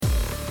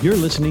You're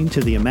listening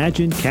to the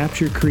Imagine,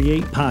 Capture,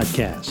 Create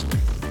podcast.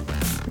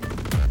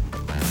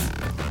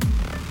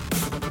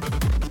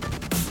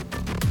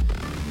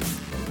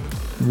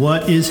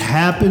 What is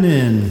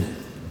happening?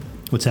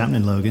 What's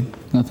happening, Logan?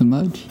 Nothing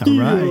much. All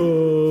right.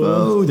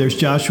 Oh, there's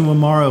Joshua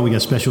Morrow. We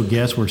got special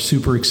guests. We're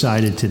super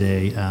excited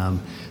today.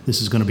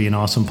 This is going to be an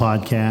awesome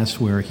podcast.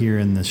 We're here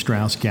in the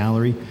Strauss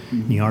Gallery,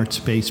 in the Art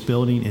Space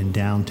building in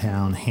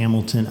downtown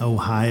Hamilton,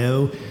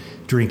 Ohio,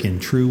 drinking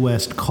True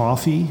West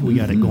coffee. We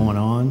got it going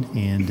on,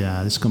 and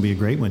this is going to be a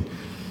great one.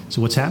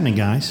 So what's happening,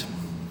 guys?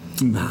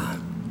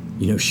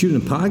 Shooting a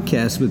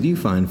podcast with you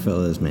fine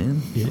fellas,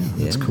 man. Yeah,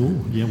 that's cool.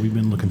 Yeah, we've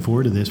been looking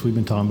forward to this. We've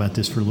been talking about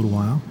this for a little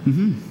while,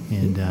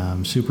 and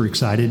I'm super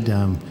excited.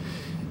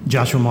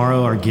 Joshua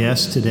Morrow, our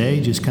guest today,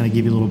 just kind of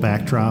give you a little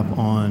backdrop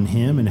on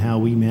him and how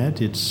we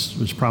met. It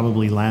was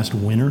probably last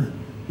winter,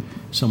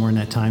 somewhere in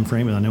that time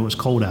frame, and I know it was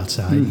cold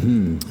outside.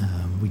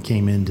 We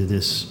came into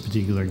this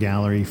particular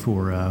gallery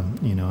for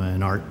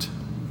an art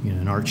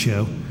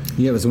show.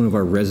 Yeah, it was one of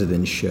our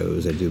resident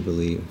shows, I do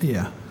believe.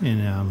 Yeah,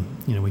 and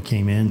we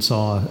came in,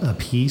 saw a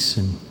piece,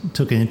 and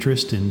took an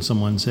interest. And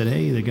someone said,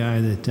 "Hey, the guy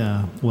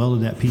that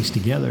welded that piece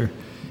together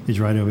is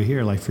right over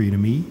here. I'd like for you to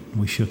meet."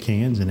 We shook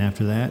hands, and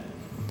after that,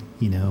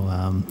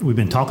 we've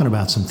been talking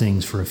about some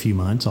things for a few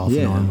months, off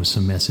and on with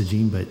some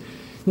messaging, but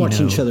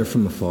watching each other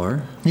from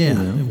afar.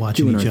 Yeah,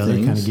 watching each other,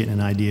 kind of getting an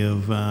idea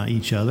of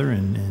each other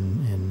and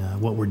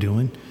what we're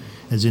doing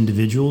as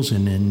individuals,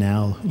 and then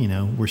now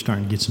we're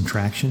starting to get some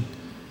traction.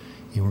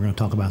 And we're going to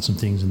talk about some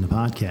things in the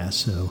podcast.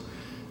 So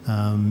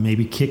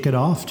maybe kick it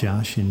off,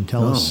 Josh, and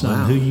tell us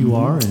who you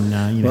are and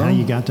how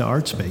you got to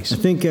Art Space. I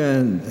think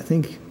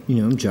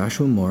I'm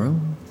Joshua Morrow,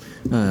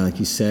 like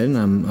you said, and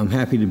I'm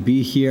happy to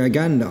be here. I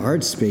got into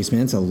Art Space,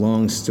 man. It's a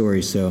long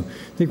story, so I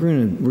think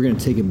we're gonna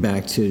take it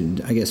back to,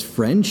 I guess,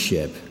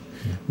 friendship.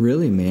 Yeah.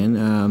 Really, man.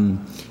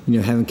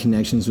 Having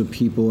connections with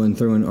people and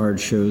throwing art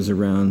shows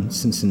around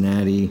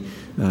Cincinnati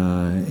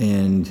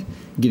and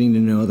getting to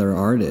know other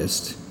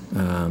artists.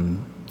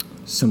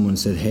 Someone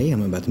said, "Hey,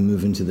 I'm about to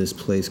move into this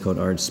place called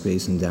Art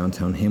Space in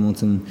downtown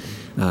Hamilton.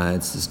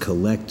 It's this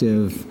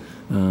collective.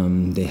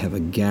 They have a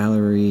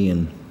gallery,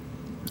 and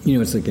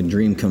it's like a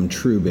dream come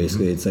true.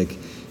 Basically, it's like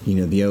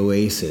the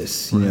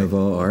oasis, of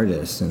all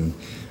artists." And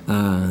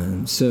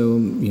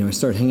so I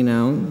started hanging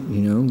out,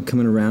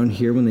 coming around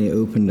here when they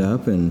opened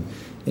up, and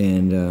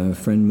a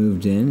friend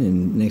moved in,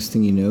 and next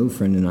thing you know,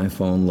 friend and I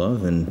fall in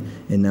love, and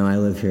now I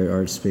live here at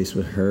Art Space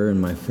with her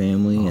and my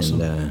family.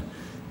 Awesome.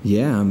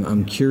 And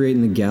I'm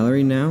curating the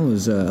gallery now. I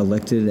was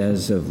elected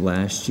as of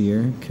last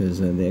year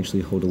because they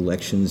actually hold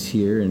elections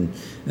here, and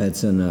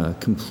it's a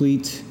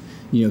complete,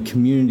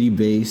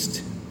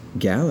 community-based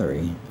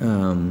gallery.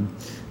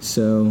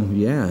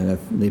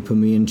 They put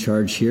me in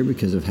charge here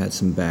because I've had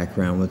some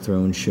background with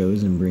throwing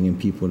shows and bringing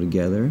people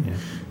together,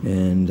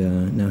 and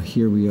now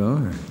here we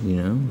are.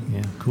 Yeah,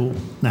 cool.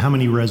 Now, how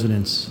many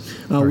residents?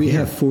 We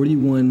have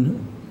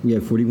 41. We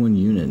have 41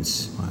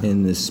 units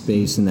in this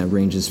space, and that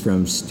ranges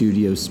from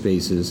studio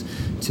spaces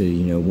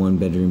to, 1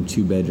 bedroom,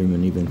 2 bedroom,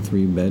 and even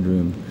 3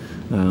 bedroom.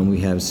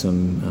 We have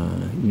some,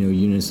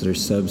 units that are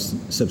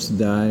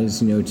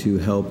subsidized, to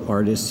help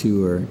artists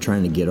who are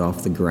trying to get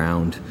off the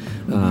ground,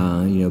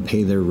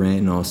 pay their rent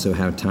and also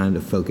have time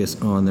to focus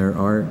on their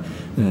art,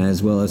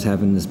 as well as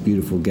having this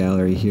beautiful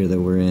gallery here that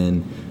we're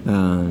in,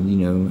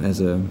 as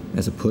a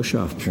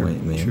push-off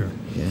point, man. Sure.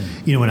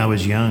 Yeah. When I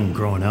was young,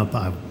 growing up,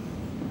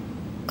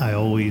 I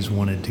always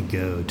wanted to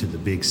go to the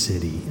big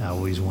city. I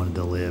always wanted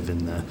to live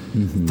in the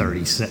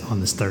on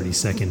this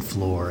 32nd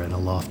floor in a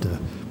loft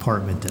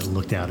apartment that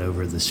looked out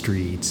over the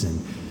streets, and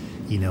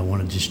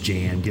want to just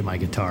jam, get my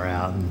guitar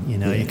out, and you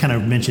kind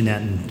of mentioned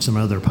that in some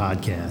other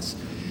podcasts.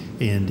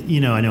 And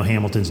I know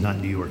Hamilton's not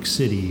New York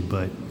City,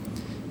 but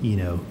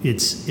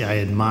I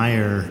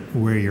admire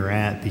where you're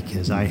at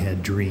because I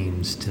had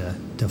dreams to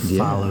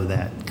follow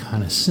that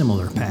kind of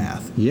similar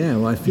path. Yeah,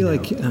 well, I feel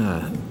like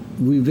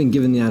we've been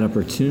given that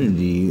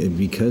opportunity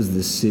because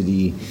the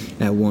city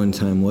at one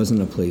time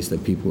wasn't a place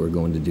that people were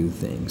going to do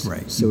things.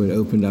 Right. So it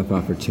opened up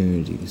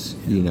opportunities,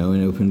 and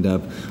opened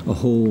up a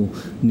whole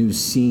new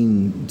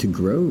scene to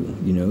grow,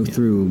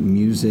 through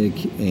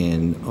music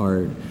and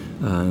art.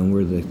 And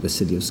we're the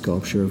city of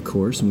sculpture, of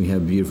course, and we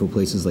have beautiful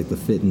places like the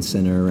Fitton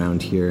Center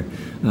around here,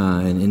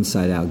 and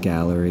Inside Out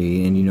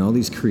Gallery, and all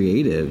these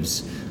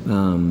creatives.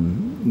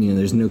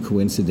 There's no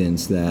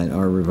coincidence that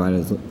our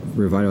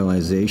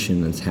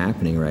revitalization that's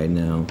happening right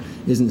now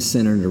isn't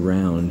centered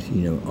around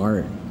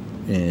art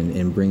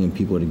and bringing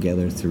people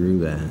together through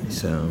that.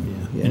 So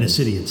and the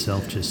city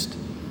itself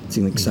it's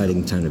an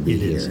exciting time to be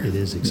here. It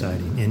is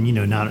exciting, and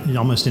not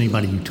almost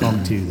anybody you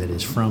talk to that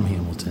is from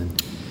Hamilton.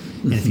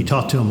 And if you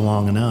talk to them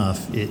long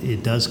enough,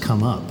 it does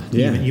come up.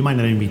 Yeah. You might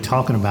not even be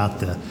talking about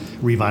the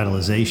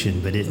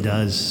revitalization, but it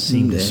does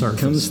seem to surface.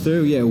 It comes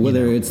through, yeah,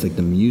 whether it's like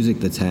the music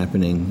that's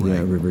happening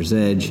at River's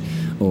Edge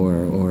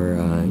or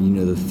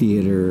the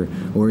theater,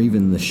 or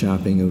even the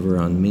shopping over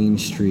on Main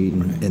Street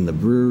and the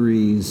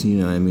breweries,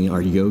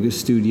 our yoga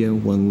studio,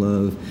 One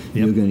Love,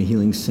 Yoga and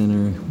Healing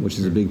Center, which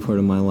is a big part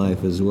of my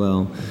life as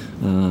well.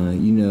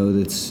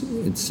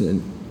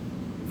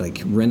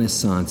 Like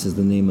Renaissance is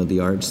the name of the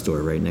art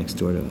store right next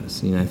door to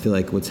us. I feel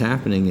like what's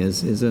happening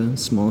is a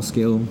small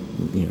scale,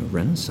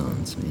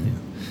 Renaissance, man. Yeah.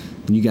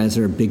 And you guys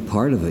are a big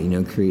part of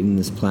it, creating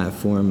this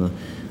platform.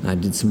 I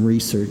did some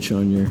research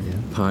on your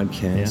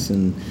podcast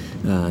and,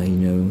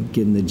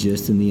 getting the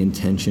gist and the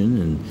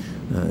intention.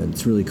 And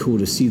it's really cool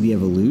to see the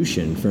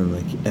evolution from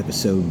like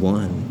episode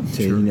 1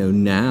 to,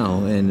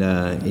 now.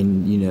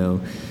 And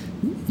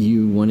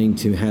you wanting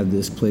to have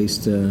this place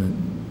to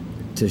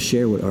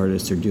share what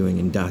artists are doing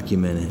and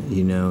document it,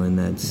 and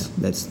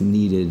that's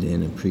needed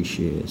and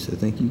appreciated. So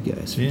thank you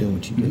guys for doing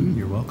what you do.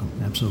 You're welcome.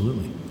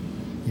 Absolutely.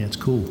 Yeah, it's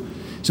cool.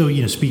 So,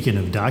 speaking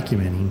of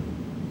documenting,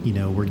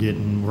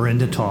 we're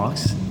into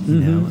talks.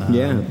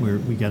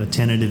 We got a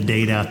tentative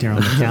date out there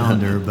on the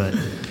calendar, but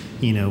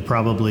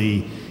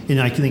probably, and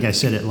I think I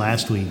said it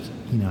last week.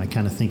 I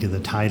kind of think of the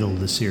title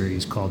of the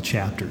series called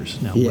Chapters.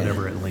 Now,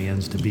 whatever it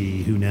lands to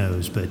be, who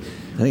knows? But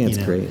I think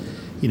that's great.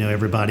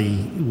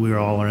 Everybody, we're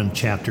all in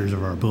chapters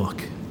of our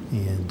book,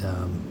 and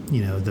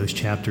those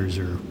chapters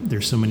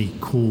there's so many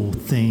cool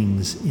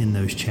things in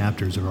those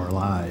chapters of our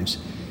lives,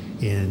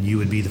 and you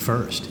would be the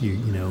first.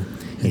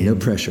 And no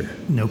pressure.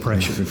 No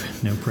pressure.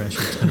 No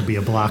pressure. It's going to be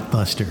a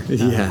blockbuster.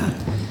 Yeah.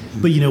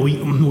 But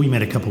we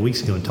met a couple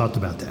weeks ago and talked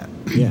about that.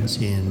 Yes.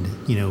 And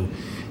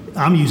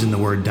I'm using the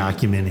word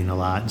documenting a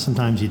lot. And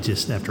sometimes you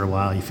just, after a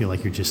while, you feel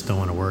like you're just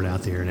throwing a word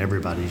out there, and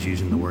everybody's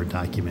using the word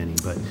documenting.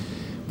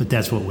 But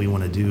that's what we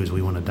want to do, is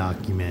we want to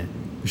document.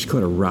 We should call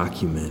it a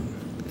rockument.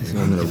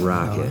 I'm going to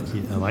rock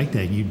it. I like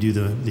that. You do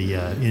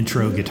the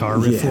intro guitar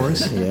riff for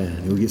us? Yeah.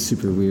 We'll get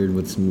super weird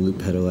with some loop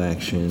pedal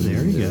action.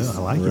 There you go. I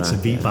like it. Some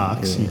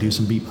beatbox. Yeah. You do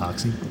some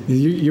beatboxing.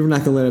 You're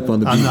not going to let up on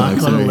the beatbox. I'm not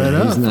going to let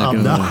up.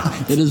 I'm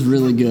not. It is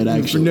really good,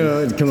 actually.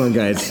 No, come on,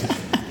 guys.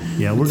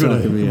 Yeah, we're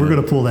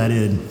gonna pull that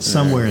in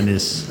somewhere in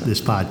this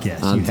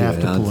podcast. You have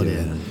to pull it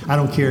in. I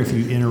don't care if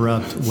you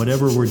interrupt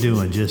whatever we're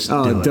doing. Just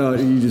do it.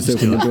 You just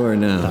open the door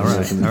now. All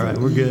right,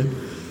 we're good.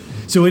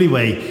 So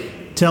anyway,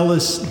 tell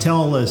us,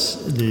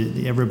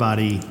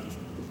 everybody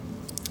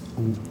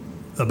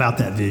about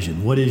that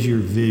vision. What is your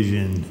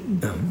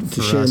vision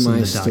to share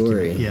my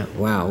story? Yeah.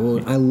 Wow.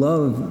 Well, I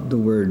love the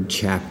word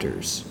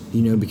chapters.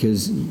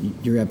 Because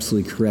you're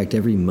absolutely correct.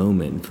 Every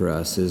moment for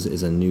us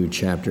is a new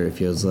chapter. It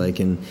feels like,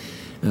 and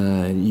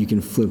you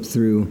can flip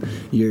through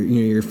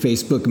your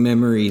Facebook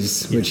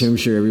memories, which I'm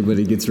sure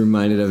everybody gets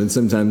reminded of, and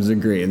sometimes they're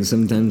great and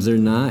sometimes they're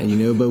not.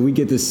 But we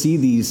get to see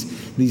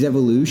these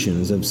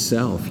evolutions of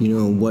self.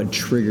 What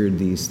triggered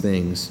these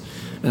things.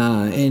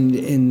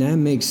 And that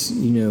makes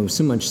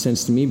so much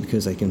sense to me,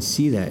 because I can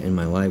see that in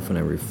my life when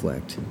I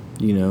reflect.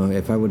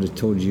 If I would have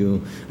told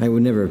you, I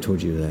would never have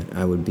told you that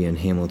I would be in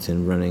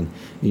Hamilton running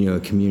a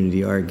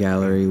community art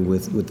gallery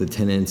with the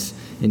tenants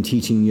and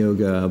teaching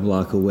yoga a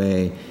block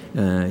away,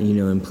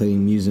 and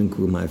playing music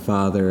with my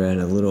father at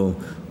a little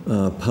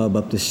pub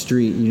up the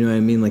street.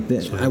 Like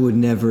that. Right. I would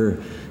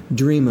never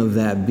dream of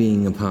that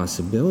being a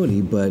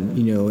possibility, but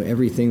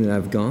everything that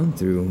I've gone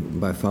through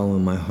by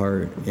following my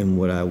heart and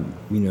what I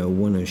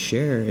want to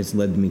share, it's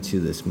led me to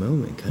this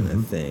moment kind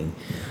of thing.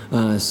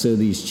 So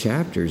these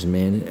chapters,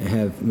 man,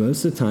 have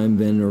most of the time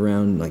been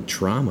around like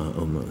trauma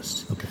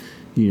almost. Okay.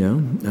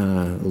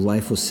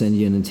 Life will send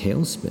you in a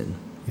tailspin.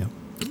 Yeah.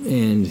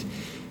 And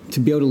to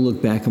be able to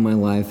look back on my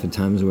life at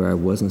times where I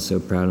wasn't so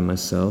proud of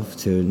myself,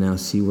 to now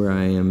see where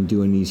I am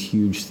doing these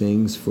huge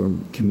things for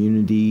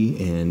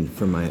community and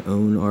for my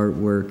own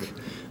artwork,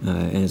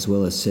 and as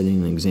well as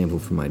setting an example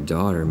for my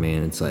daughter,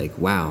 man, it's like,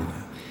 wow,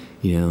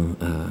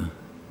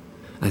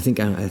 I think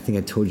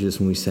I told you this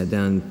when we sat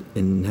down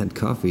and had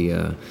coffee.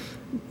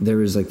 There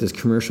was like this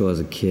commercial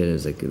as a kid. It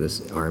was like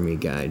this army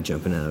guy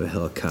jumping out of a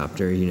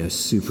helicopter,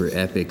 super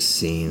epic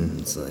scene.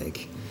 It's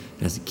like,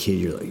 as a kid,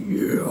 you're like,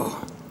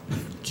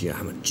 yeah.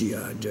 I'm a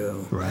G.I.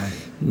 Joe. Right.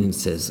 And it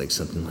says like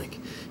something like,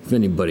 if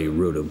anybody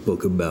wrote a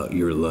book about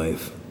your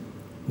life,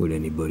 would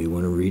anybody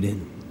want to read it?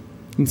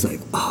 And it's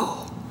like,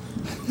 oh,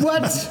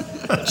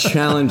 what?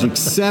 Challenge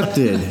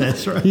accepted.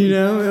 That's right.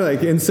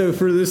 And so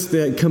for this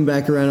to come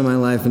back around in my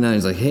life, and now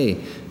he's like,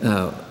 hey,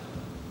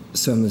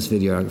 so I'm this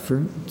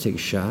videographer, take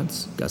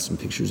shots, got some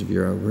pictures of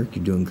your artwork,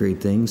 you're doing great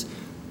things.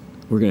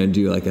 We're going to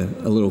do like a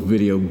little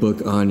video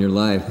book on your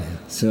life.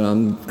 So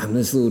I'm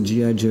this little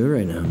G.I. Joe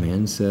right now,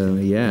 man. So,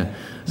 yeah.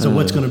 So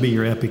what's going to be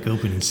your epic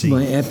opening scene?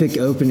 My epic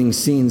opening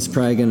scene is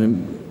probably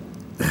going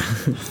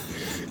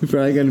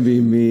to be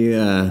me,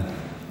 I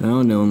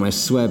don't know, in my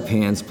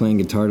sweatpants playing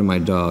guitar to my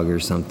dog or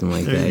something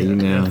like that,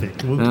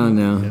 Epic. I don't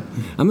know. Yeah.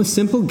 I'm a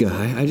simple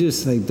guy. I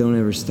just don't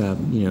ever stop,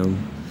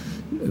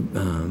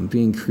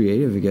 being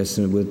creative, I guess,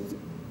 with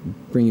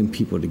bringing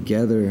people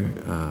together,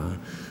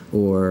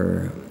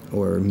 or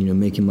or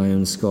making my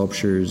own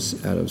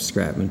sculptures out of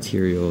scrap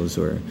materials,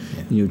 or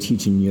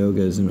teaching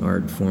yoga as an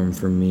art form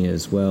for me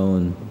as well.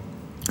 And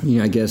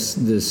I guess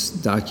this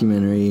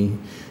documentary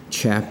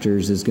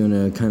Chapters is going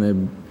to kind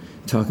of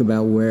talk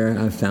about where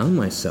I found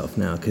myself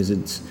now, because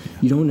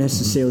you don't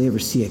necessarily ever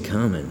see it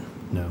coming.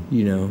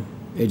 No.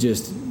 It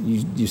just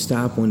you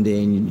stop one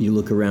day and you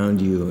look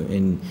around you,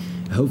 and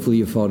hopefully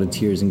you fall to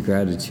tears in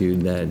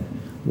gratitude that,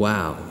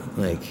 wow,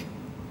 like,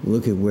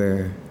 look at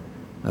where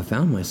I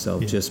found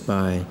myself just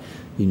by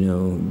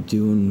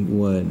doing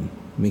what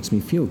makes me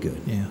feel good.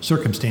 Yeah,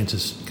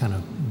 circumstances kind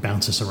of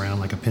bounce us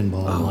around like a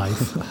pinball in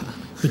life.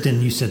 But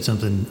then you said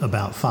something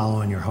about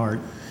following your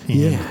heart.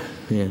 And,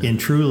 and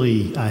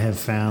truly, I have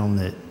found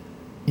that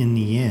in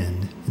the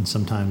end, and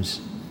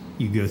sometimes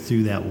you go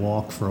through that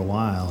walk for a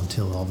while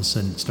until all of a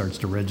sudden it starts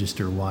to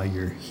register why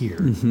you're here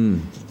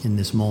in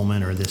this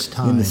moment or this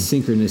time. And the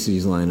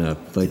synchronicities line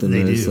up, like the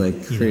most like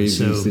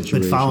crazy situations.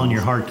 But following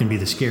your heart can be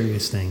the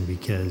scariest thing,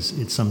 because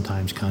it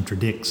sometimes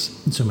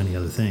contradicts so many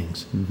other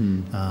things.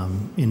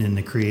 And in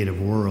the creative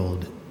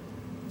world,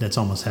 that's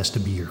almost has to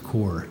be your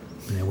core.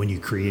 When you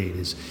create,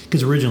 is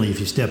because originally,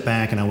 if you step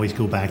back, and I always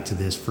go back to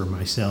this for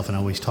myself, and I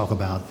always talk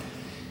about,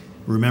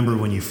 remember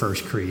when you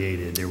first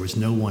created, there was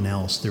no one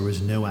else, there was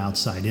no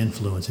outside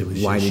influence. It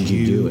was why just did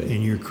you do it?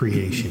 And your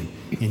creation,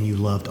 and you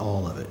loved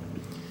all of it,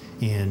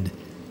 and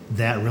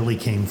that really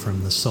came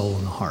from the soul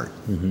and the heart.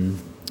 And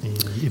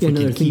if we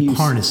can keep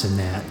harnessing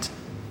that,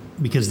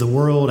 because the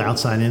world,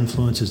 outside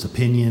influences,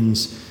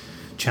 opinions,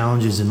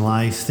 challenges in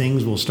life,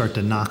 things will start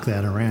to knock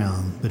that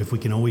around. But if we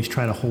can always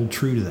try to hold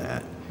true to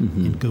that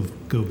and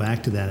go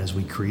back to that as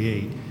we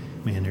create,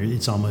 man,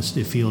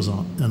 it feels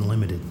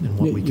unlimited in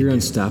what we can do. You're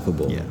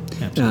unstoppable. Yeah,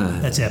 absolutely.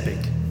 That's epic.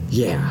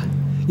 Yeah,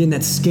 and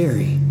that's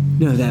scary.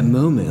 No, that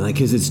moment, like,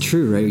 because it's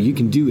true, right? You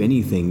can do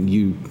anything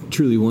you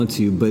truly want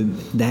to, but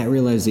that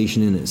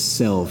realization in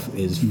itself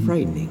is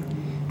frightening,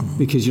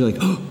 because you're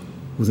like, oh,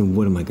 well, then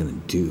what am I going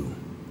to do?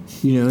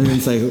 And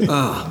it's like,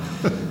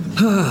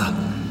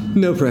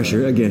 no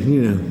pressure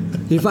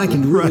again. If I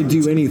can really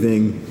do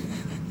anything,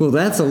 well,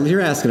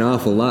 you're asking an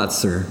awful lot,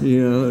 sir.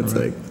 It's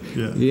like,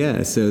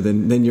 so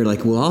then you're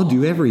like, well, I'll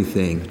do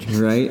everything,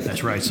 right?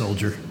 That's right,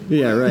 soldier.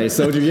 Yeah, right,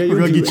 soldier. Yeah, we're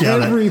going to get you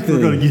everything.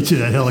 We're going to get you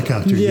that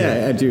helicopter.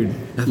 Yeah, dude.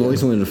 I've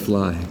always wanted to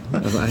fly.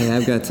 I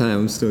have got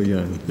time. I'm still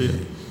young.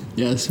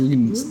 Yes, we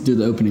can do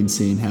the opening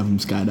scene, have them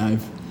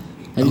skydive.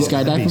 Have you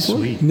skydived before?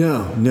 Sweet.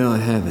 No, I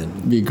haven't.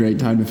 It'd be a great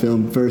time to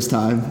film first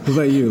time. What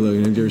about you,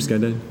 Logan? Have you ever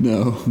skydived?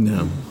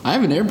 No. I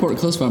have an airport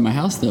close by my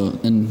house, though,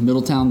 in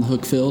Middletown, the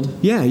Hook Field.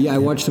 Yeah, I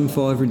watch them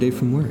fall every day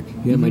from work.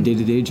 Yeah, my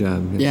day-to-day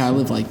job. Yeah, I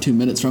live like 2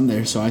 minutes from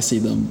there, so I see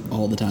them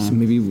all the time. So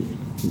maybe,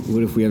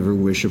 what if we ever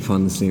wish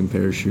upon the same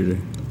parachuter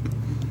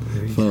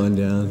falling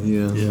down?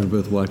 We're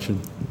both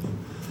watching.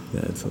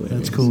 That's hilarious.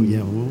 That's cool.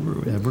 Yeah,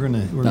 we're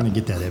gonna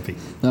get that epic.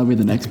 That'll be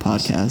the next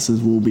podcast.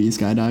 We'll be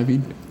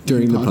skydiving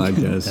during the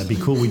podcast. That'd be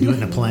cool. We do it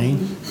in a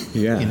plane.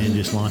 Yeah. And then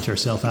just launch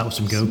ourselves out with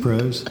some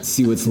GoPros.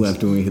 See what's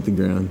left when we hit the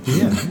ground.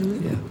 Yeah.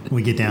 When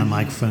we get down,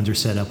 microphones are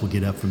set up. We'll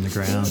get up from the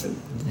ground,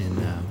 and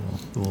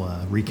we'll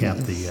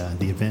recap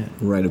the event.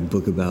 Write a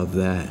book about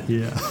that.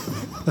 Yeah.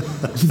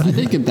 I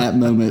think at that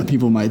moment,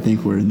 people might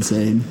think we're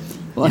insane.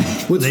 Like,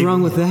 what's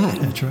wrong with that?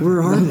 That's right.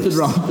 We're artists. Nothing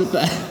wrong with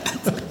that.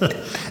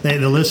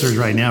 The listeners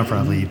right now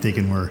probably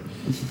thinking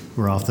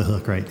we're off the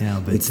hook right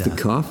now, but it's the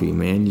coffee,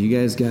 man. You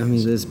guys got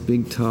me this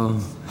big tall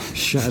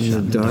shot in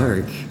the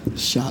dark.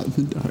 Shot in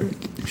the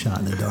dark. Shot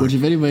in the dark. Which,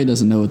 if anybody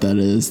doesn't know what that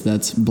is,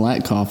 that's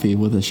black coffee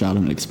with a shot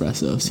of an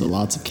espresso, so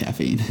lots of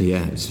caffeine.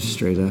 Yeah, it's just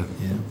straight up.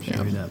 Yeah,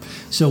 straight up.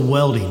 So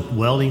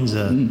welding's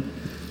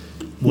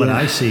what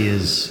I see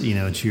is,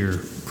 it's your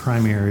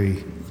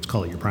primary. Let's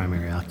call it your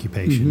primary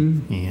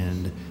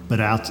occupation, but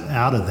out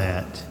of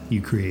that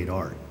you create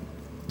art.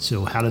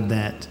 So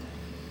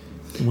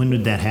when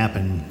did that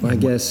happen? Well, I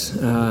guess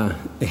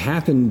it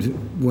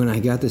happened when I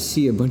got to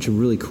see a bunch of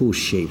really cool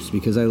shapes,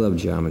 because I love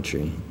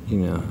geometry.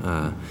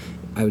 I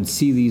would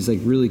see these like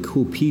really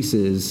cool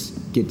pieces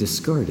get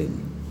discarded.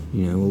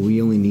 Well,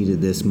 we only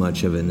needed this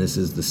much of it, and this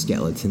is the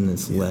skeleton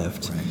that's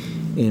left. Right.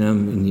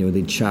 And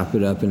they chop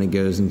it up and it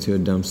goes into a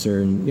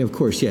dumpster, and of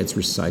course, it's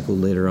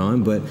recycled later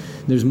on, but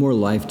there's more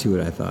life to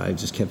it. I thought I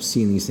just kept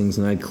seeing these things,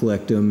 and I'd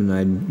collect them, and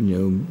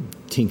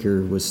I'd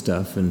tinker with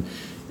stuff, and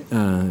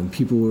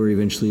people were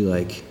eventually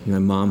like, my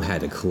mom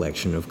had a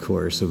collection, of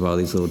course, of all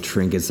these little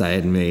trinkets I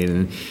had made,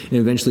 and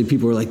eventually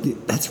people were like,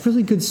 that's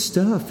really good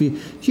stuff.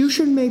 You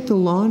should make the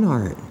lawn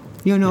art.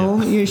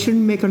 You should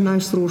make a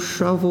nice little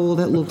shovel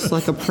that looks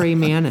like a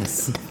praying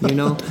mantis. And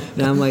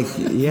I'm like,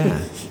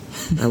 yeah.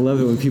 I love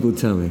it when people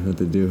tell me what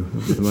to do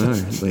with my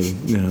art. Like,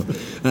 no.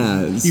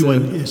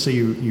 So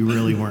you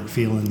really weren't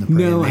feeling the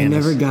praying mantis? I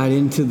never got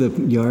into the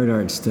yard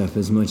art stuff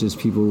as much as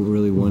people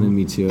really wanted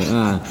me to.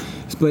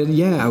 But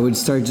yeah, I would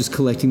start just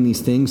collecting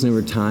these things, and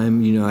over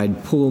time,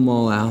 I'd pull them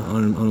all out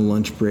on a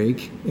lunch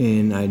break,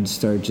 and I'd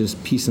start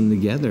just piecing them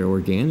together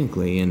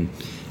organically. And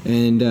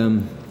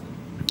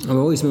I've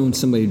always known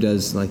somebody who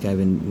does like a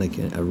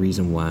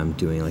reason why I'm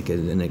doing like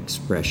an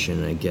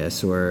expression, I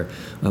guess, or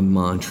a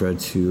mantra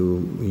to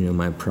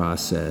my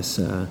process.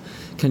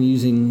 Kind of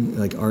using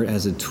like art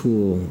as a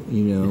tool,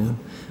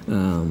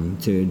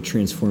 to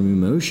transform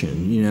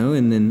emotion,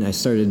 And then I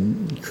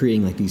started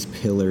creating like these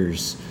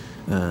pillars.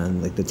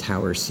 Like the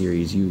Tower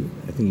series,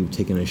 I think you've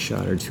taken a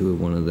shot or two of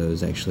one of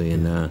those actually,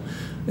 and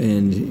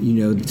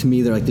to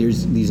me they're like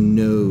there's these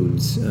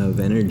nodes of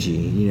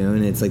energy,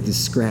 and it's like these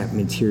scrap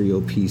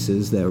material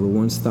pieces that were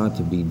once thought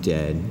to be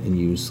dead and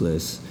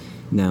useless.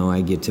 Now I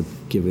get to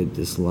give it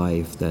this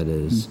life that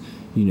is,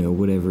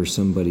 whatever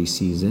somebody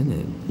sees in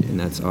it, and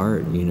that's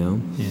art,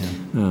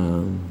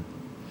 Yeah.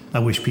 I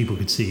wish people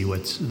could see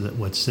what's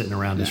sitting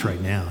around us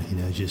right now.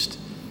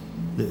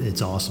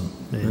 It's awesome.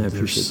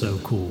 They're so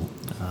cool.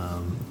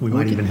 We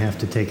might even have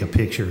to take a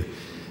picture.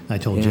 I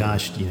told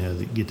Josh,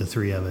 get the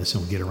three of us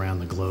and we'll get around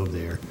the globe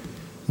there.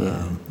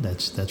 Yeah.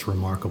 That's a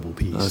remarkable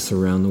piece. Us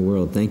around the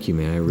world. Thank you,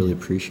 man. I really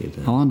appreciate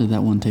that. How long did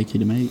that one take you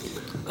to make?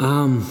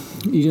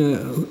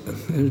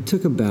 It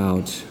took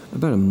about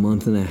a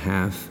month and a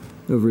half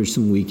over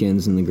some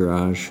weekends in the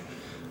garage.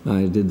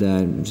 I did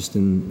that just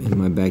in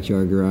my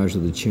backyard garage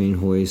with a chain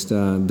hoist.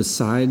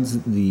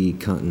 Besides the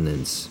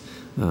continents,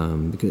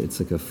 because it's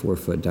like a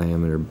 4-foot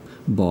diameter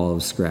ball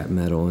of scrap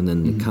metal, and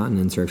then the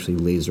continents are actually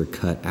laser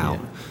cut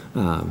out.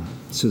 Yeah.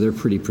 So they're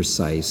pretty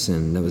precise,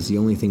 and that was the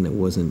only thing that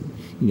wasn't,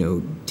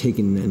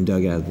 taken and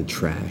dug out of the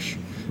trash.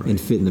 Right.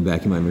 And fit in the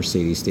back of my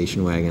Mercedes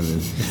station wagon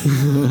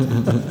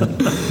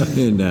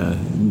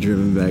and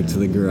driven back to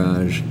the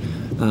garage.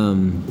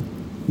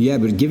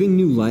 But giving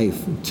new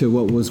life to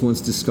what was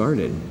once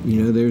discarded.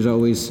 There's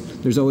always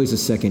a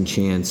second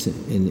chance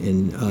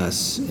in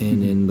us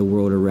and in the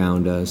world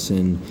around us,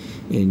 and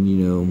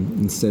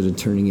instead of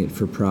turning it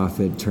for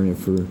profit, turn it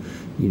for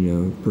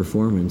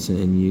performance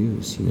and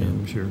use. Yeah,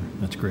 sure.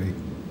 That's great.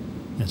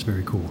 That's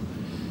very cool.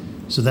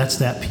 So that's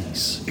that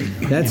piece.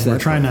 We're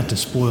trying not to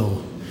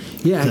spoil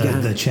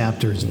the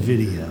chapter's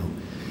video.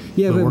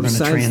 Yeah, but we're going to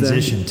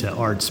transition to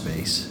Art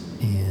Space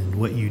and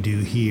what you do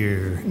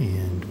here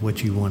and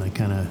what you want to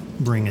kind of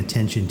bring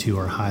attention to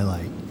or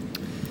highlight.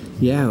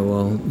 Yeah,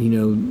 well,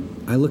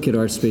 I look at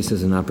Art Space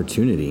as an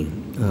opportunity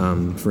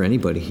for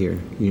anybody here.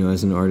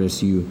 As an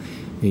artist, you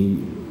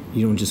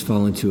don't just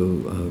fall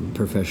into a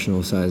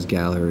professional-sized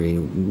gallery,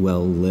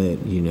 well lit,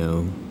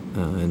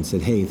 and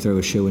said, "Hey, throw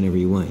a show whenever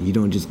you want." You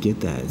don't just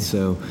get that. Yeah.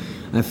 So,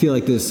 I feel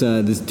like this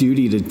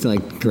duty to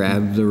like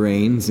grab the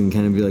reins and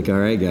kind of be like, "All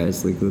right,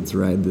 guys, like let's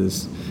ride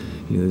this."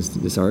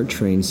 This art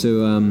train.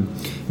 So,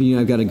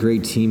 I've got a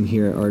great team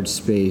here at Art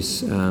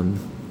Space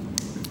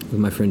with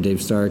my friend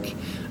Dave Stark.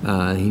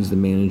 He's the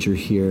manager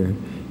here,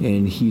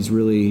 and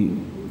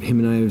him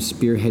and I have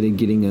spearheaded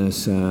getting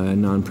us a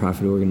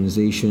nonprofit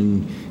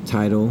organization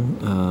title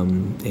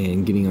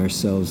and getting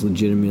ourselves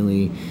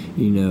legitimately,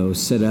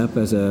 set up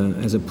as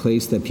a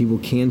place that people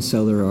can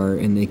sell their art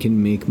and they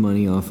can make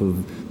money off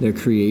of their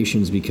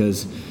creations,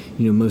 because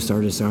most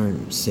artists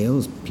aren't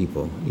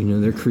salespeople.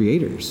 They're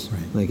creators.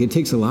 Right. Like, it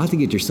takes a lot to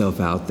get yourself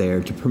out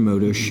there, to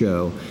promote a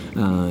show,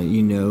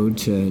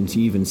 to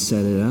even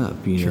set it up,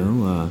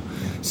 Sure.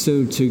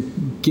 So to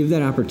give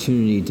that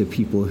opportunity to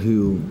people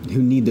who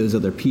need those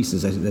other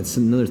pieces. That's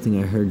another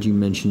thing I heard you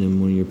mention in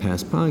one of your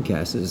past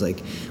podcasts, is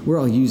like, we're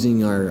all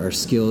using our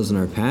skills and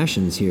our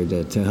passions here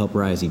to help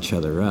rise each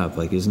other up.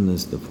 Like, isn't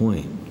this the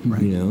point?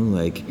 Right.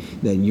 Like,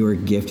 that your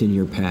gift and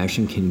your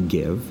passion can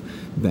give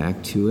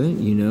back to it,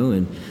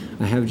 and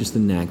I have just a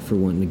knack for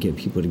wanting to get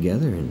people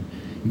together and,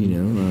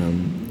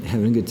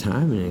 having a good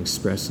time and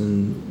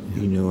expressing,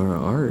 our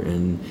art,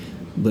 and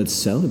let's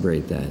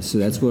celebrate that. So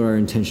that's what our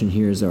intention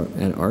here is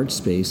at Art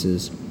Space,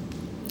 is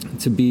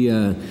to be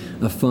a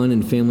fun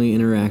and family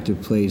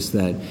interactive place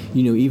that,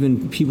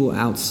 even people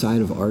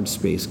outside of Art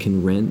Space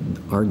can rent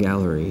our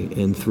gallery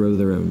and throw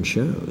their own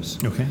shows.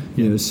 Okay.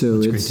 So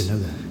it's great to know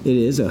that. It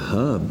is a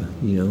hub,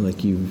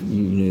 like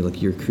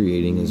like you're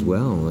creating as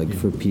well, like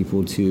for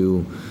people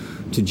to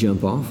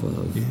jump off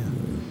of. Yeah.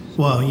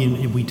 Well,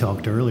 we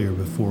talked earlier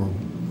before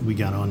we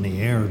got on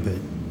the air, but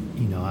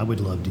I would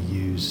love to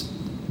use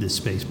this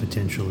space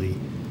potentially,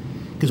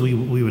 because we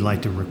would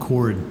like to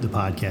record the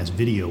podcast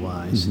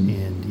video-wise,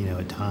 and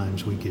at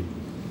times we could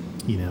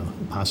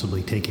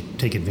possibly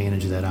take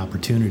advantage of that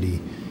opportunity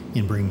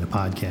and bring the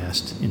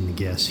podcast and the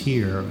guests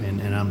here,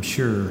 and I'm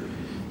sure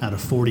out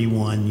of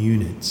 41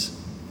 units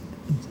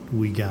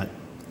we got.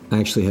 I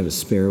actually have a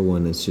spare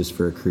one that's just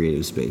for a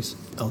creative space.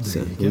 Oh,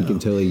 there you go. We can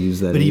totally use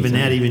that. But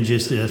even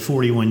just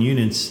 41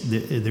 units,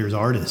 there's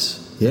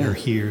artists that are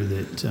here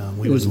that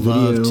we would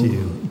love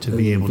to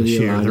be able to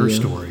share their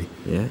story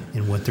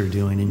and what they're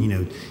doing.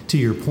 And, to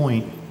your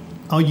point,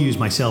 I'll use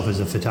myself as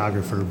a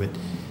photographer, but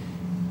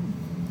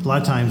a lot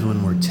of times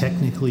when we're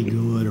technically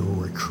good or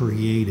we're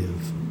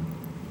creative,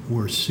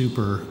 we're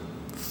super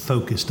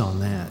focused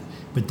on that.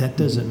 But that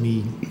doesn't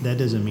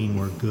mean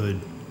we're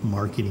good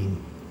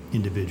marketing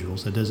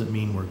individuals. That doesn't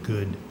mean we're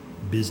good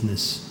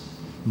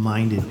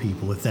business-minded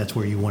people, if that's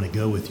where you want to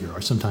go with your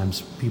art.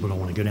 Sometimes people don't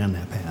want to go down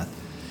that path.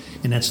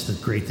 And that's the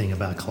great thing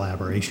about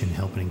collaboration,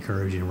 helping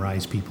encourage and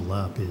rise people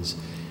up is,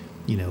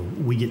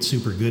 we get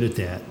super good at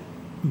that.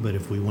 But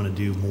if we want to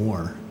do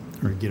more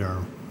or get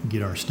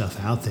our stuff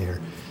out there,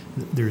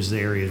 there's the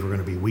areas we're going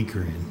to be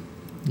weaker in,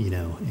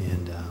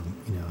 and,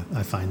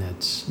 I find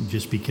that's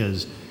just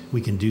because we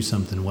can do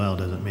something well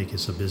doesn't make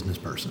us a business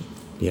person.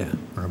 Yeah.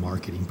 Or a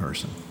marketing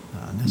person,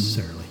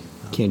 necessarily.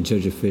 Can't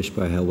judge a fish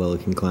by how well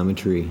it can climb a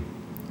tree.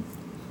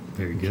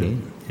 Very good. Okay.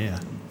 Yeah.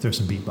 There's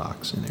some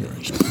beatbox in there.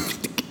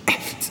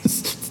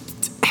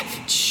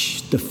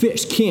 The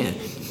fish can't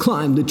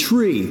climb the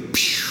tree.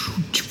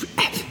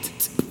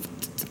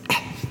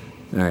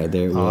 All right,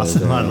 there it was.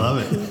 Awesome. I love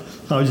it.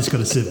 I was just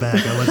going to sit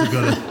back. I wasn't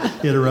going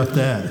to interrupt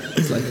that.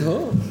 It's like,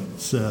 oh.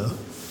 So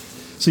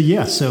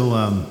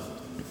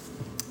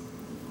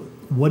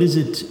what is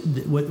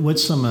it?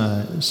 What's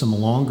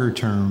some longer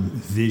term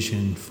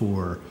vision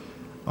for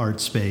Art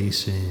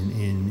Space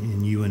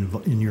and you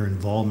in your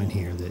involvement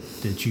here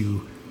that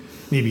you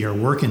maybe are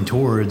working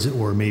towards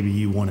or maybe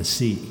you want to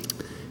see?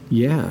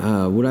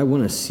 Yeah, what I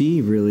want to see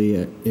really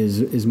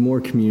is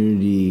more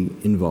community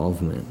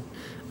involvement.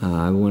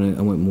 I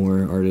want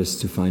more artists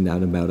to find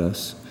out about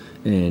us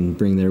and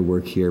bring their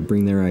work here,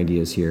 bring their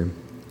ideas here.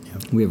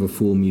 Yep. We have a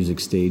full music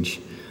stage,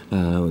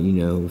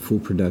 full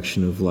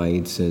production of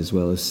lights as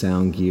well as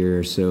sound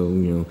gear.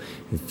 So,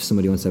 if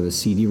somebody wants to have a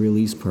CD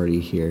release party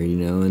here,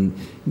 and,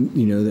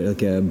 they're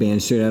like a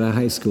band straight out of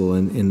high school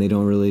and they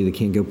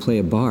can't go play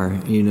a bar,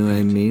 you know what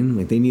I mean?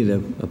 Like they need a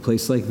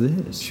place like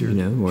this, sure,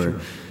 or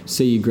sure.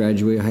 Say you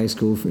graduate high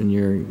school and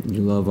you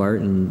love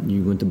art and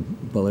you went to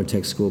Butler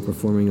Tech School of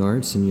Performing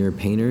Arts and you're a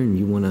painter and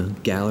you want a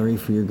gallery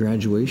for your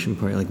graduation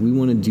party. Like we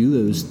want to do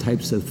those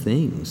types of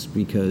things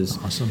because,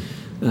 awesome.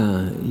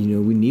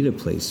 We need a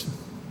place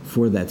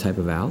for that type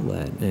of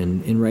outlet.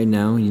 And right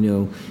now,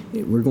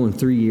 we're going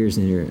 3 years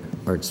in here at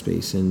Art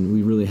Space and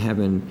we really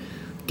haven't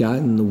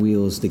gotten the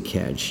wheels to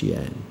catch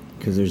yet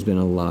because there's been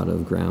a lot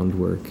of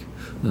groundwork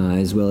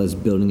as well as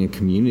building a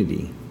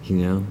community,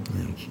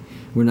 like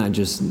we're not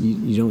just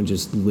you don't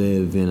just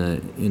live in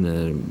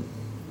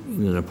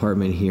an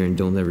apartment here and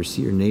don't ever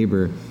see your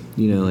neighbor.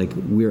 Like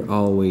we're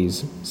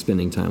always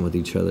spending time with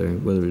each other,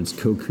 whether it's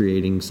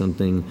co-creating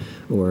something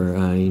or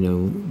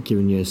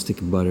giving you a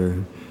stick of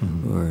butter,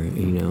 or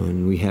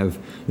and we have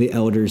the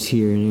elders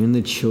here and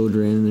the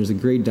children. And there's a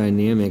great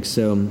dynamic.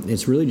 So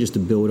it's really just to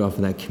build off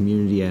of that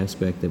community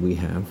aspect that we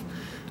have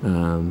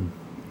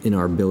in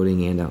our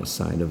building and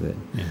outside of it.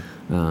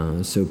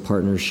 Yeah. So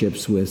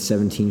partnerships with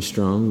 17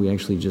 Strong. We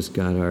actually just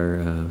got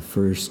our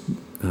first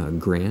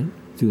grant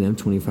through them,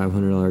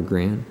 $2,500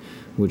 grant,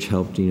 which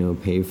helped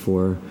pay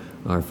for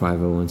our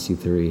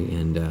 501c3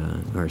 and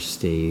our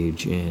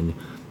stage and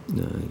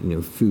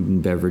food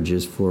and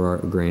beverages for our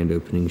grand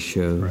opening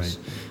shows.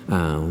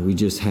 Right. We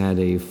just had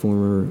a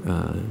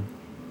former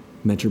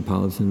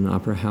Metropolitan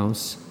Opera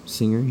House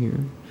singer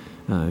here.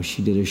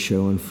 She did a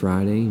show on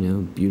Friday,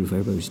 beautiful.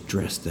 Everybody was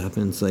dressed up,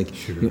 and it's like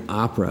sure.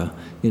 Opera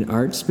in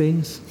Art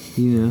Space.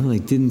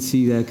 Like didn't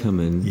see that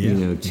coming.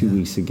 2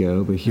 weeks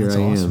ago, but here that's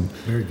I awesome. am.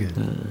 Very good.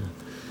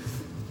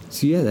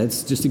 So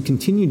that's just to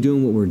continue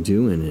doing what we're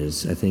doing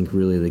is, I think,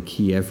 really the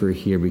key effort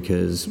here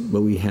because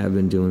what we have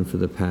been doing for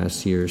the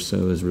past year or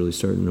so is really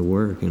starting to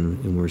work,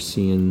 and we're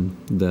seeing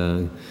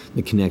the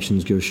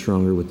connections go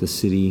stronger with the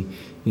city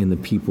and the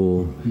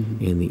people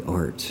and the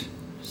art.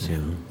 So.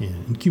 Yeah,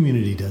 and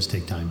community does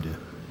take time to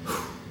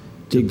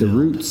dig the build.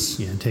 roots.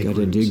 Yeah, and take gotta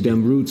roots. dig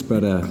them roots,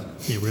 but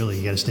really,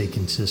 you got to stay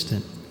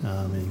consistent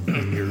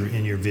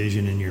in your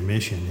vision and your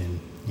mission.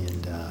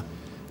 And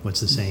what's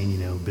the saying?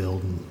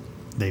 Build and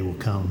they will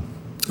come.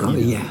 Oh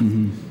yeah,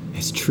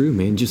 it's true,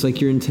 man. Just like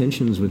your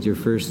intentions with your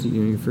first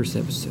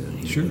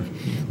episode. Sure.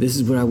 Like, this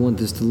is what I want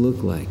this to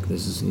look like.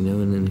 This is and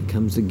then it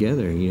comes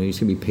together. You just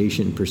gotta be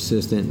patient and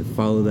persistent and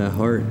follow that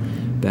heart.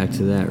 Back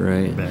to that,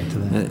 right? Back to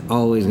that.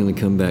 Always gonna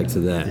come back to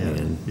that, Yeah.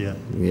 man. Yeah.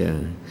 Yeah.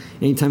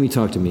 Anytime you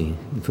talk to me,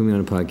 you put me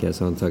on a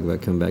podcast, I want to talk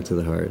about come back to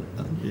the heart.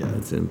 Yeah.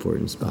 That's an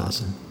important spot.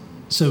 Awesome.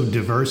 So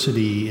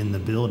diversity in the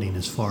building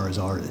as far as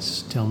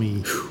artists. Tell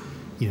me,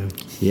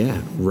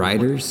 Yeah,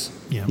 writers,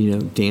 Yeah.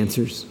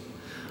 Dancers,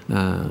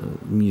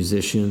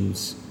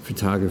 musicians,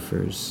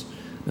 photographers.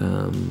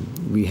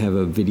 We have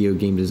a video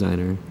game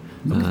designer.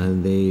 Okay.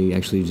 They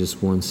actually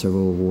just won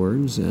several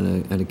awards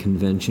at a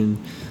convention.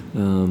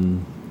 A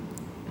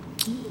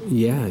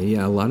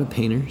lot of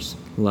painters,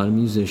 a lot of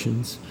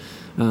musicians.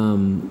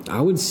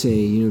 I would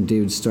say,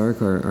 David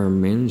Stark, our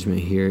management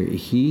here,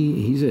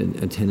 he's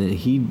a tenant.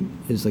 He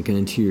is like an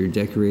interior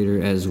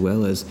decorator as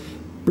well as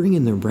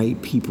bringing the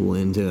right people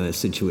into a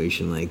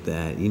situation like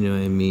that,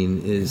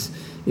 is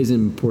an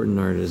important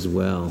art as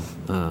well.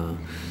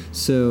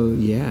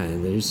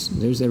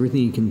 There's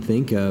everything you can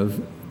think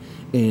of,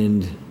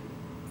 and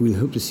we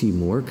hope to see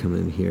more come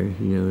in here.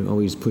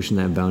 Always pushing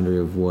that boundary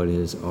of what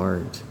is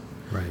art.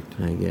 Right.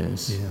 I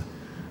guess.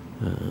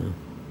 Yeah.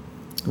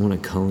 I want a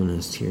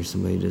culinist here.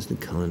 Somebody does the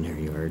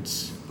culinary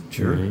arts.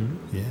 Sure. Right?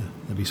 Yeah,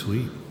 that'd be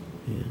sweet.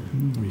 Yeah.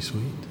 That'd be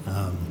sweet.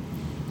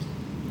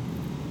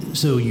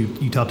 so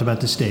you talked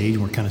about the stage.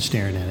 We're kind of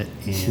staring at it,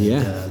 and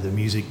Yeah. the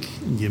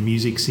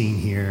music scene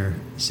here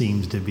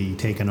seems to be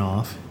taking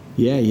off.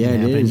 Yeah,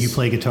 it And is. you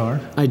play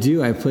guitar? I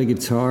do. I play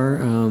guitar.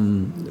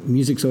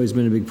 Music's always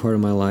been a big part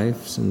of my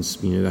life since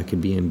I could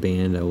be in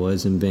band. I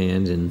was in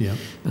band, and Yeah.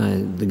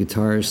 the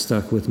guitar has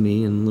stuck with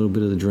me, and a little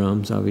bit of the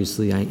drums.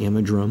 Obviously, I am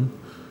a drum.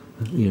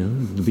 The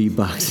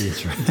beatbox.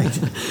 That's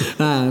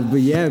right.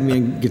 But yeah,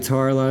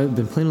 guitar a lot. I've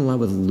been playing a lot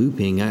with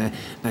looping. I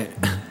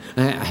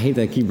hate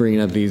that I keep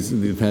bringing up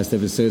the past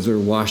episodes. We're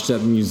washed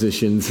up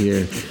musicians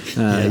here,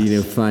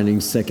 finding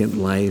second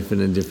life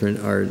in a different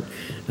art.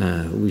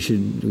 We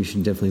should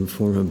definitely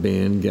form a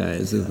band,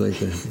 guys, of like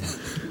the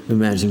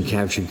Imagine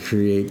Capture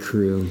Create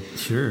crew.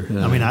 Sure.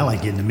 I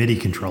like getting the MIDI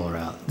controller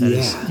out. That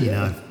is,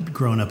 I've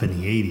grown up in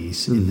the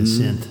 80s in the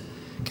synth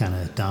kind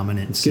of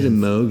dominant. Let's get a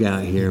Moog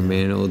out here,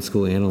 man. Old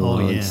school analog.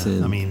 Oh, yeah.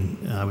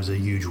 Synth. I was a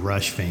huge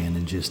Rush fan,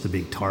 and just the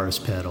big Taurus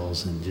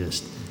pedals, and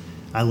just,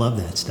 I love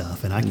that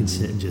stuff. And I can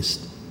sit and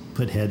just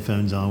put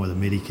headphones on with a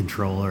MIDI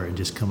controller and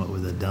just come up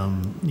with a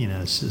dumb,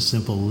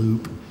 simple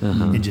loop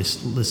and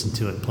just listen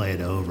to it, play it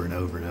over and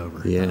over and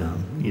over. Yeah.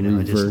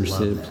 I just Reverse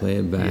love it, that. play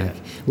it back.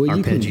 Yeah. Well,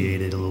 you can-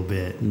 Arpeggiate it a little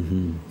bit.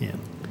 Yeah.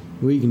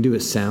 What you can do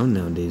with sound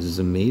nowadays is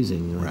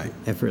amazing, Right.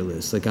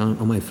 effortless. Like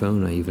on my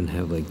phone, I even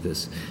have like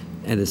this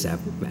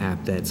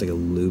app that's like a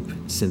loop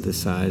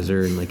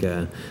synthesizer and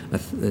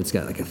it's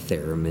got like a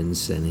theremin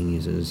setting. You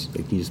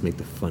just make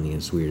the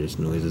funniest, weirdest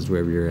noises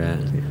wherever you're at.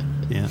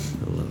 Yeah.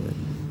 I love it.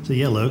 So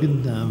yeah,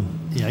 Logan.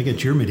 I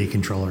got your MIDI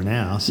controller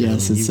now. So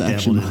Yes, you've it's dabbled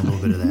actually in a little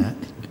bit of that.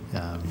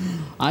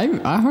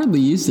 I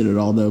hardly used it at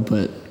all though,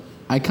 but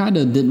I kind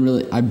of didn't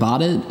really. I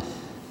bought it,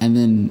 and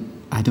then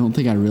I don't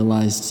think I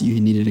realized you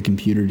needed a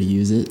computer to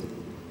use it.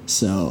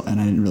 So, and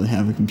I didn't really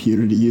have a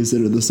computer to use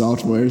it or the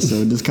software, so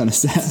it just kind of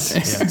sat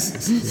there.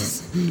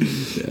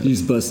 You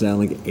just bust out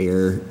like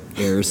air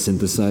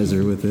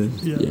synthesizer with it.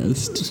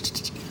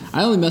 Yes.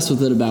 I only messed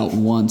with it about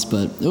once,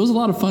 but it was a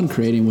lot of fun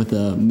creating with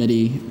a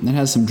MIDI. It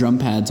has some drum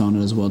pads on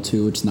it as well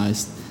too, which is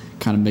nice.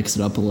 Kind of mix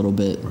it up a little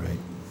bit. Right.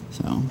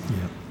 So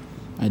Yeah.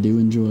 I do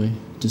enjoy.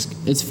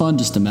 It's fun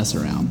just to mess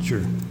around.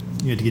 Sure.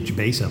 You had to get your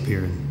bass up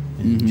here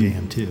and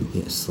jam too.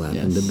 Yeah,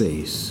 slapping Yes. the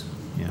bass.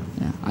 Yeah.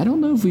 Yeah, I don't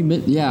know if we.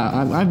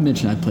 I've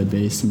mentioned I play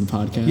bass in the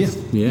podcast.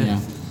 Yeah.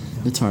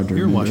 It's hard to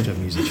You're a remember. washed-up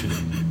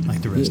musician,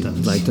 like the rest of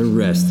us. Like the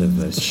rest of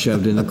us,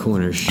 shoved in the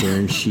corner,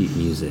 sharing sheet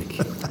music.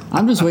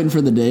 I'm just waiting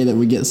for the day that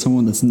we get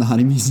someone that's not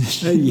a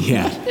musician.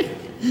 Yeah.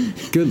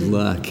 Good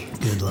luck.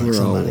 Good luck, We're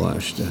somebody. all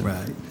washed up.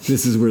 Right.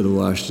 This is where the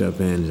washed up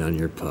ends on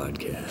your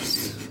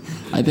podcast.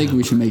 I think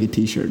we should make a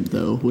T-shirt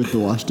though with the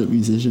washed up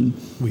musician.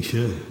 We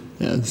should.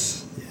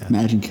 Yes. Yeah.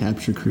 Imagine,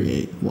 capture,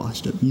 create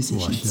washed up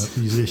musicians. Washed-up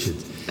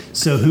musicians.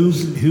 So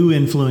who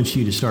influenced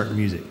you to start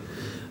music?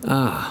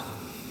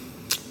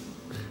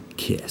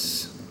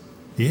 Kiss.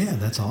 Yeah,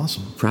 that's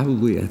awesome.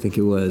 Probably, I think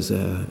it was.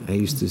 I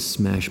used to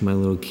smash my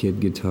little kid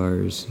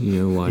guitars,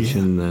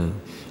 watching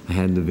I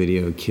had the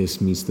video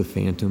Kiss Meets the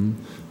Phantom.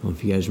 I don't know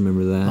if you guys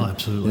remember that. Oh,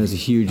 absolutely. That was a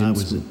huge... I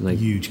was a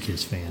huge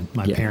Kiss fan.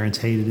 My Yeah. parents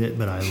hated it,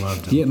 but I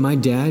loved it. Yeah, my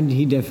dad,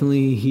 he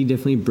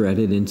definitely bred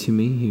it into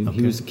me. He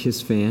Okay. was a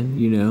Kiss fan,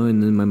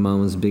 and then my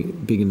mom was big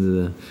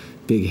into the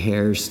big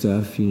hair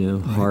stuff,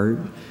 Heart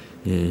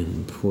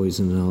and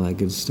Poison and all that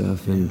good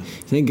stuff. And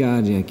thank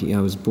God,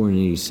 I was born in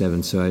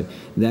 '87, so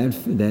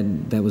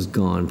that was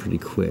gone pretty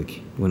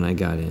quick when I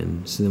got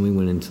in. So then we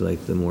went into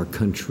like the more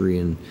country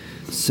and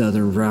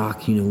southern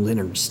rock,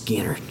 Leonard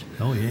Skinner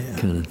Oh yeah.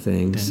 kind of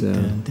thing. Dun, So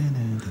dun, dun,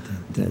 dun, dun,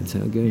 dun. that's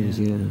how it goes.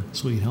 Yeah.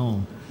 Sweet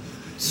home.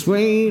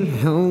 Sweet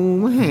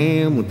home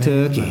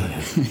Hamilton.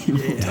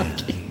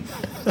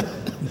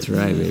 That's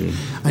right, baby.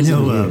 I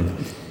know.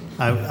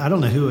 I don't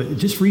know who.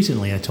 Just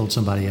recently, I told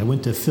somebody I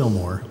went to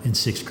Fillmore in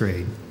 6th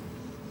grade,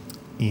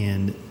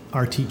 and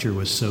our teacher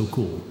was so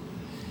cool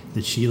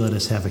that she let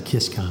us have a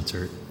Kiss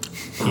concert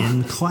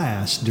in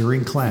class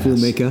during class. Full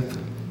makeup.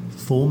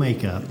 Full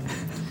makeup.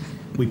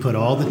 We put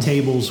all the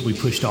tables. We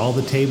pushed all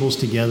the tables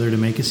together to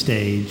make a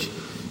stage.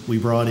 We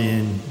brought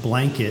in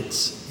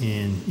blankets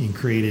and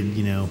created,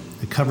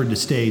 covered the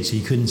stage so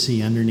you couldn't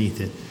see underneath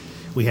it.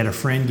 We had a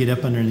friend get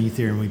up underneath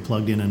there, and we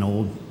plugged in an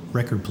old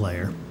record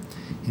player,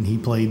 and he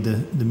played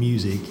the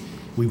music.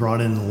 We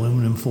brought in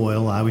aluminum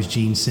foil. I was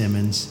Gene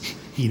Simmons.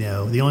 The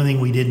only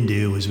thing we didn't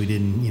do was we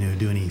didn't,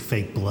 do any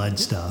fake blood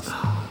stuff.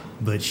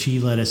 But she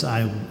let us.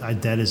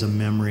 That is a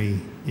memory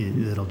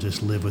that'll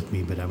just live with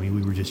me. But we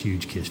were just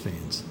huge Kiss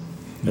fans.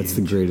 That's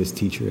the greatest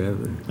teacher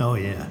ever. Oh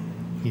yeah,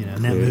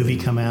 and that movie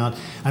come out.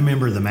 I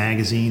remember the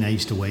magazine. I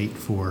used to wait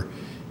for,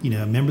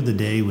 remember the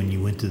day when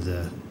you went to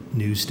the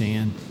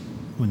newsstand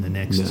when the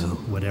next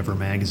whatever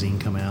magazine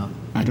come out.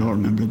 I don't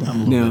remember that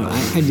one. No,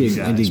 I did.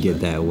 I did get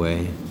but- that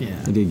way. Yeah.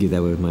 I did get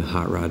that way with my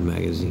hot rod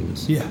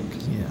magazines. Yeah.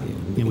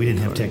 We didn't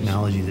have cars.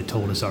 technology that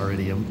told us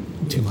already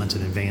 2 months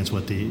in advance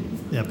what the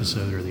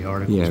episode or the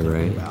article was Yeah, going to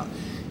right. be about.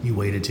 You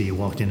waited till you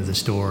walked into the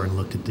store and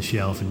looked at the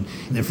shelf, and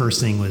the first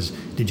thing was,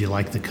 did you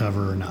like the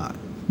cover or not?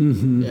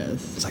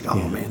 Yes. It's like,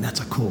 oh man, that's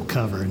a cool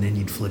cover. And then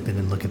you'd flip it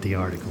and look at the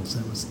articles.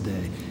 That was the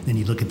day. Then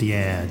you'd look at the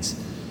ads,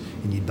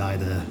 and you'd buy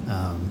the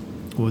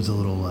what was a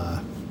little,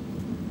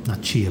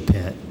 not Chia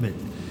Pet, but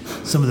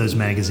some of those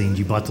magazines.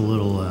 You bought the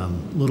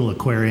little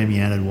aquarium,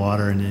 you added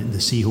water, and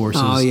the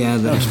seahorses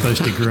are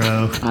supposed to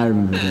grow. I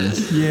remember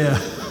this. Yeah.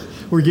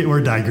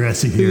 We're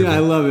digressing here. Yeah, I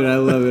love it.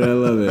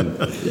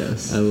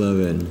 Yes. I love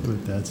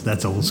it. But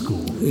that's old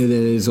school. It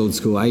is old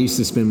school. I used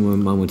to spend when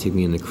my mom would take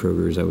me into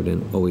Kroger's, I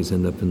would always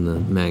end up in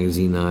the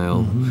magazine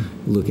aisle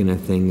looking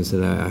at things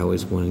that I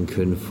always wanted and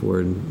couldn't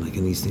afford. Like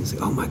in these things,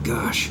 like, oh my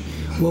gosh,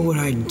 what would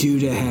I do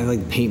to have,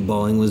 like,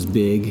 paintballing was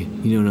big,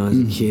 you know, when I was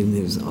a kid, and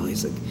there was all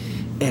these, like,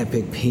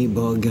 epic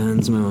paintball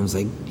guns. My mom's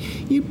like,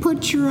 you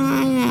put your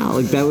eye out.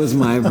 Like, that was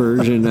my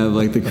version of,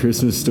 like, the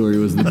Christmas story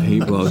was the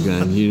paintball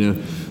gun, you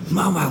know.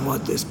 Mom, I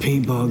want this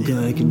paintball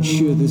gun. I can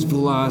shoot this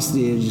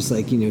velocity and just,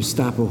 like, you know,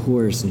 stop a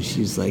horse. And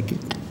she's like,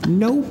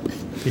 nope.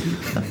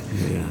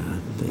 Yeah,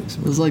 thanks.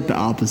 It was like the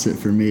opposite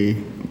for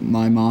me.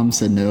 My mom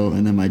said no,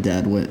 and then my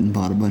dad went and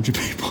bought a bunch of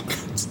paintball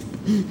guns.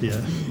 Yeah.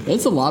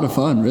 It's a lot of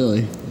fun,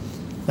 really.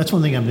 That's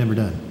one thing I've never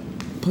done.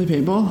 Play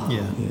paintball?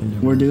 Yeah.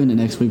 We're doing it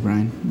next week,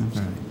 Brian. No.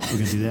 All right. We're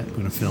going to do that. We're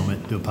going to film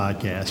it, do a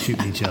podcast,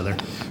 shooting each other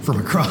from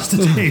across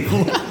the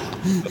table.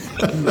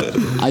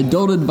 I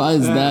don't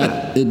advise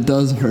that. It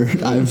does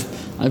hurt.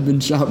 I've been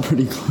shot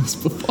pretty close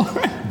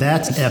before.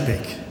 That's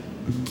epic.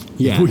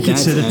 Yeah, We can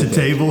that's sit at the epic.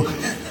 table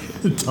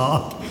and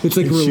talk. It's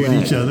like and roulette.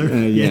 shoot each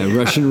other. Yeah,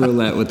 Russian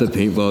roulette with a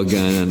paintball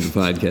gun on the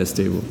podcast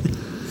table.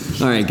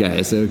 All right,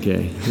 guys.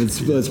 Okay,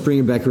 let's bring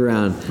it back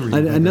around.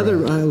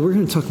 We're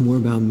going to talk more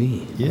about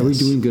me. Yes. Are we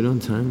doing good on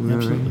time? We're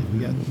all right?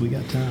 Absolutely. We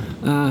got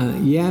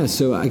time. Yeah.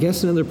 So I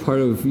guess another part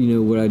of, you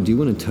know, what I do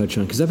want to touch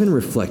on, because I've been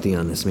reflecting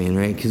on this, man.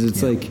 Right? Because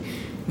it's like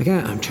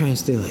I'm trying to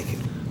stay like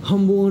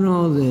humble in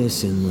all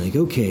this, and like,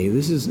 okay,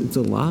 it's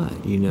a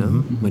lot, you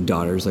know. My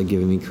daughter's like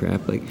giving me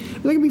crap, like,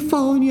 I'm gonna be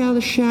following you out of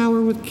the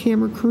shower with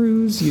camera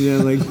crews, you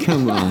know, like,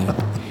 come on.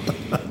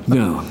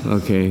 No,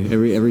 okay.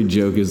 Every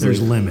joke is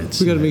There's like, limits.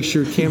 we got to make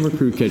sure camera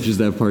crew catches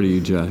that part of you,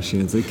 Josh.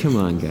 And it's like, come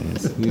on,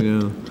 guys, you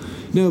know.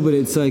 No, but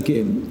it's like,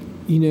 you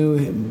know,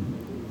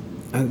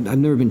 I've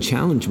never been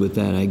challenged with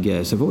that. I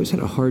guess I've always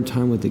had a hard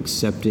time with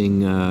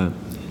accepting,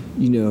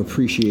 you know,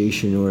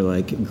 appreciation or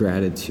like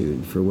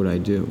gratitude for what I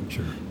do.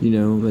 Sure. You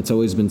know, it's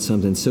always been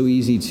something so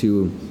easy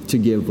to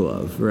give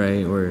love,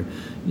 right? Or,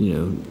 you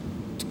know,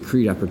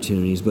 create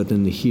opportunities, but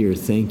then to hear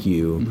thank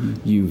you,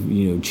 you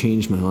know,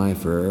 changed my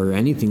life, or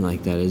anything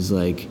like that is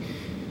like,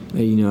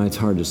 you know, it's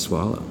hard to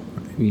swallow.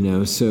 You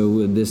know,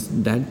 so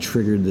that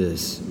triggered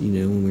this, you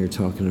know, when we were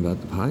talking about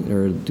the pod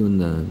or doing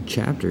the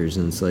chapters,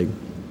 and it's like,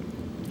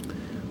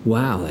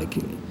 wow, like,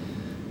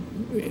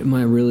 am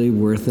I really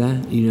worth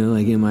that? You know,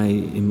 like, am I,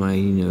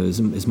 you know,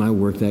 is my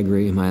work that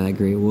great? Am I that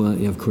great? Well,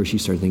 you know, of course you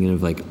start thinking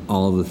of like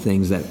all the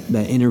things that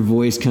inner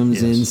voice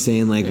comes in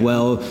saying like,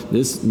 well,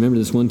 remember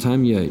this one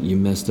time you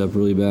messed up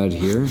really bad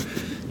here,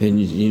 and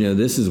you know,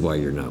 this is why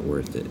you're not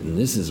worth it, and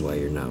this is why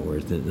you're not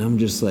worth it. And I'm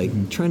just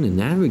like trying to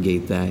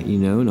navigate that, you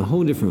know, in a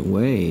whole different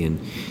way,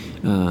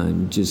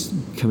 and just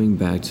coming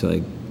back to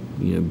like,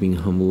 you know, being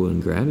humble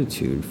and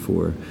gratitude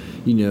for,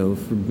 you know,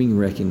 for being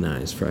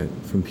recognized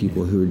from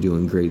people who are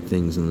doing great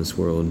things in this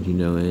world, you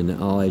know,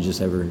 and all I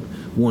just ever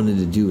wanted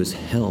to do is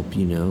help,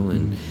 you know,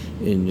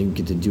 and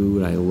get to do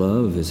what I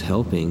love is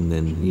helping.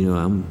 Then, you know,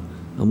 I'm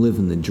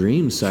living the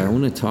dream. So I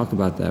want to talk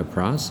about that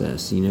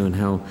process, you know, and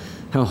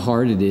how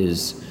hard it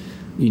is.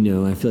 You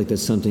know, I feel like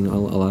that's something a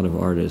lot of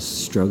artists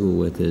struggle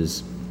with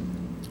is,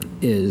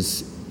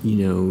 you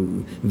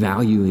know,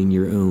 valuing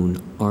your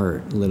own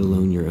art, let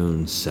alone your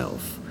own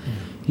self.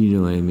 You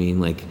know what I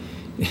mean? Like,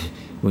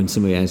 when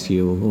somebody asks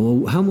you,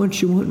 well, how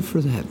much you want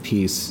for that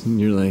piece? And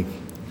you're like,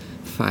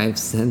 5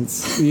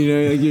 cents. You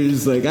know, like, you're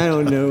just like, I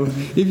don't know.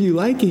 If you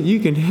like it,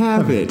 you can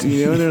have it.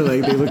 You know, and they're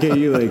like, they look at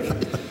you like,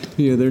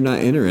 you know, they're not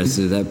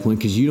interested at that point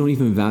because you don't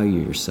even value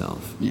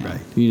yourself. Yeah.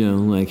 Right. You know,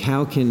 like,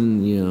 how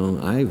can, you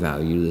know, I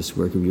value this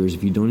work of yours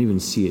if you don't even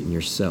see it in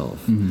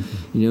yourself? You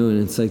know,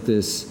 and it's like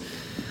this,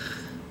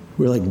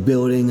 we're like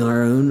building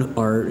our own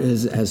art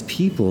as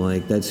people.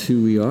 Like, that's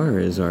who we are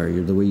as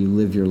art. The way you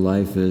live your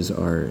life is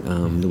art.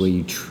 The way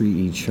you treat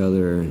each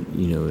other,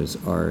 you know, is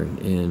art.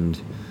 And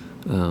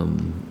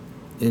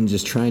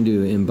just trying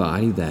to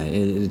embody that.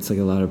 It's like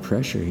a lot of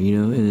pressure, you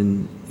know,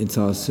 and it's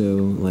also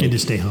like... And to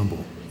stay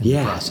humble in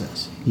the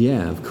process.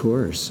 Yeah, of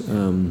course.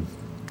 And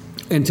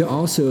to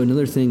also,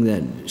 another thing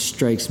that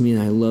strikes me,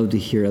 and I love to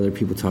hear other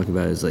people talk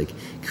about, is like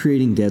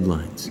creating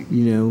deadlines,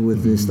 you know,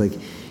 with this, like,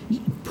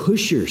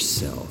 push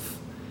yourself.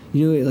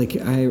 You know, like,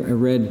 I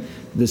read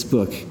this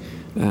book,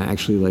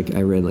 actually, like,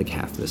 I read like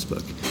half this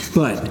book,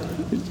 but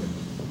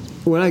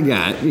what I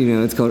got, you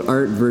know, it's called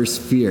Art vs.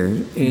 Fear,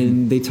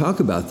 and they talk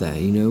about that,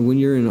 you know, when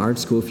you're in art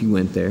school, if you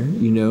went there,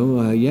 you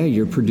know, yeah,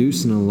 you're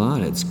producing a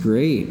lot, it's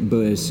great,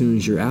 but as soon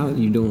as you're out,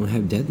 you don't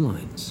have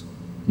deadlines,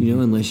 you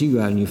know, unless you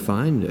go out and you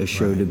find a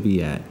show to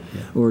be at,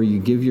 or you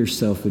give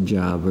yourself a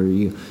job, or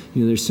you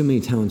know, there's so many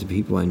talented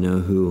people I know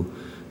who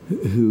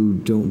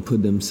don't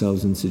put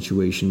themselves in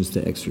situations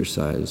to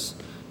exercise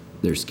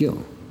their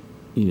skill,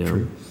 you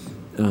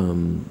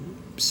know.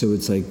 So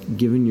it's like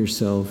giving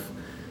yourself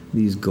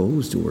these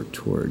goals to work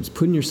towards,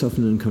 putting yourself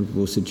in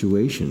uncomfortable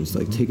situations,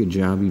 like take a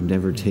job you've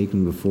never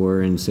taken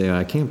before and say,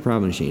 I can't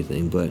promise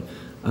anything, but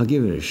I'll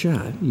give it a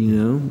shot, you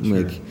know?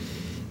 Sure. Like,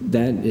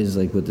 that is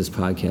like what this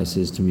podcast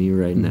is to me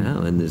right now,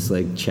 and this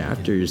like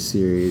chapters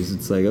series.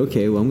 It's like,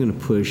 okay, well, I'm going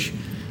to push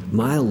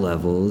my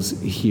levels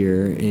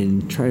here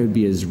and try to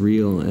be as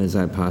real as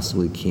I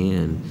possibly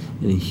can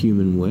in a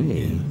human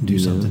way. Yeah, do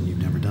something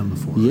you've never done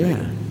before.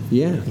 Yeah, right?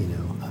 yeah. You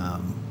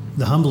know,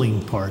 the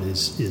humbling part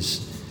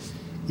is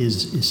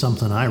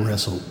something I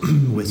wrestle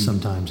with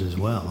sometimes as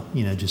well.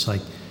 You know, just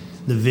like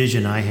the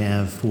vision I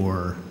have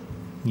for,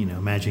 you know,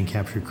 Imagine,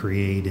 Capture,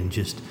 Create, and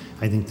just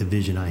I think the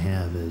vision I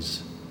have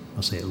is,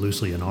 I'll say it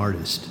loosely, an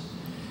artist,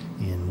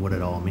 and what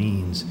it all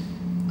means.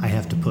 I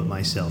have to put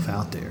myself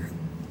out there,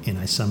 and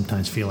I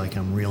sometimes feel like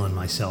I'm reeling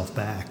myself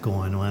back,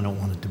 going, well, I don't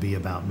want it to be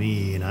about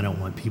me, and I don't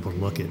want people to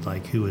look at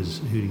like who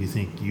do you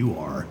think you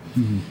are,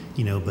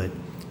 you know. But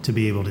to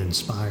be able to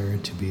inspire,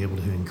 to be able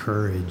to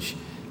encourage,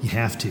 you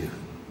have to,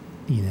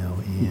 you know,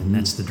 and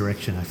that's the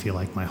direction I feel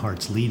like my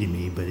heart's leading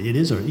me. But it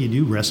is you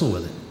do wrestle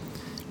with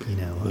it, you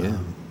know,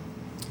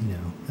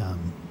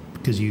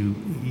 because you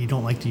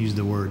don't like to use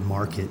the word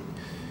market,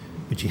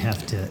 but you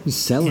have to.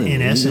 Selling.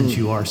 In essence,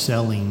 you are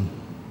selling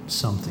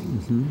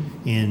something.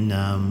 And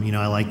you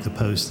know, I like the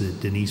post that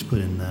Denise put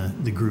in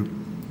the group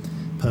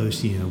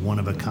post. You know, one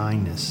of a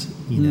kindness.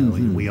 You know,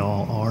 and we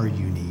all are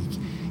unique,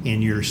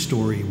 and your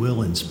story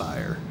will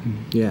inspire.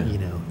 Yeah. You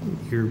know,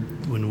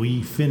 when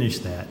we finish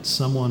that,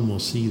 someone will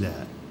see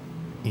that,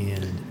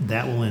 and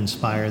that will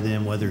inspire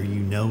them, whether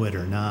you know it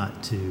or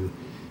not, to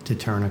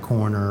turn a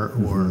corner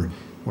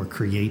or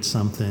create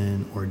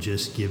something, or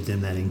just give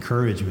them that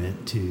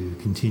encouragement to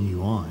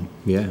continue on.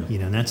 Yeah. You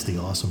know, and that's the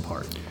awesome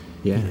part.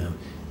 Yeah. You know,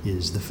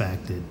 is the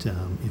fact that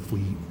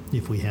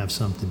if we have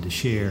something to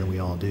share, we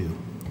all do.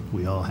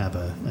 We all have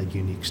a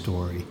unique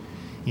story,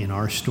 and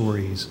our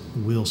stories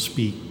will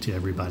speak to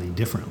everybody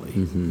differently.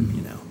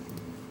 You know,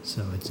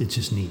 so it's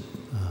just neat.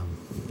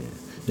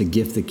 The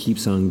gift that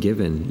keeps on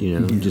giving, you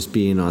know, just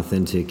being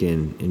authentic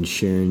and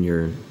sharing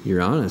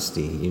your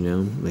honesty, you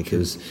know,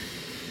 because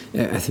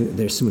I think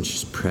there's so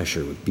much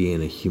pressure with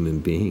being a human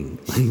being.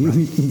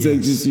 It's like,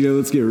 just, you know,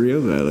 let's get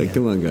real about it. Like,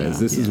 come on, guys,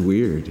 this is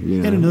weird.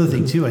 You know? And another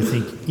thing too, I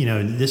think, you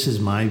know, this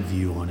is my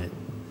view on it.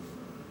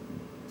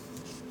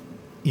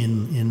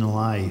 In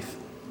life,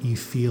 you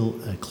feel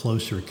a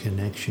closer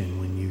connection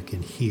when you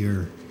can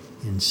hear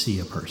and see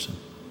a person.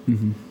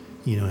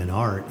 You know, in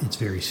art, it's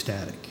very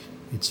static.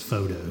 It's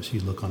photos. You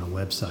look on a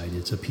website,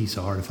 it's a piece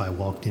of art if I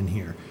walked in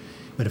here.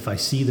 But if I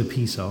see the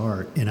piece of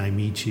art and I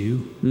meet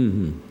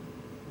you,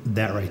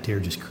 that right there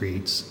just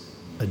creates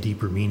a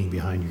deeper meaning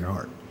behind your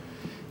art.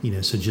 You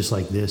know, so just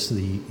like this,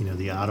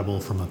 the audible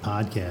from a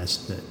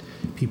podcast, that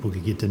people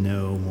could get to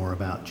know more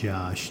about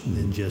Josh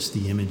than just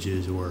the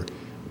images or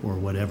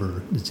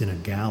whatever that's in a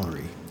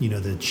gallery. You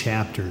know, the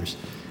chapters.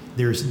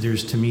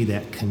 There's to me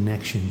that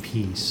connection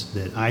piece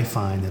that I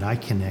find that I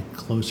connect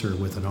closer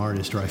with an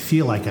artist, or I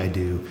feel like I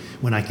do,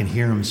 when I can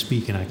hear them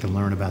speak and I can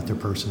learn about their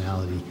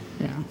personality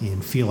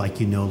and feel like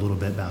you know a little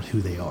bit about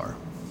who they are.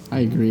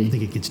 I agree. I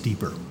think it gets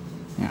deeper.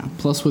 Yeah.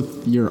 Plus,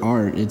 with your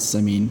art, it's,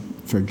 I mean,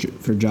 for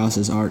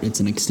Josh's art, it's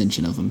an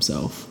extension of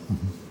himself.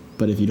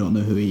 But if you don't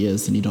know who he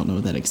is, then you don't know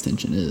what that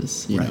extension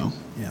is. You know.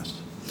 Yes.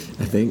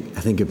 I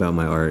think about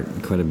my art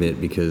quite a bit,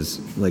 because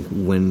like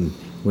when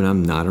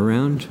I'm not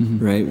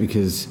around, right?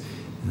 Because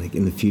like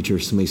in the future,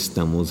 if somebody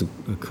stumbles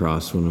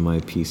across one of my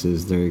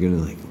pieces, they're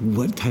gonna like,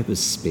 what type of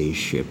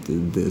spaceship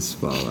did this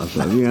fall off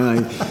of? You know,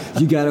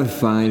 like, you gotta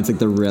find, it's like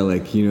the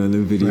relic, you know, in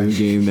the video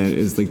game that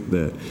is like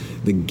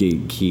the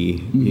gate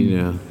key, you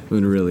know,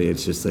 when really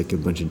it's just like a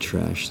bunch of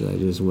trash that I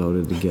just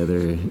welded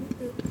together.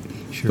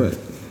 Sure.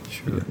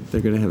 But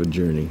they're gonna have a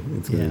journey.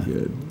 It's gonna be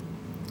good.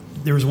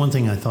 There was one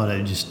thing I thought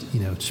I'd just,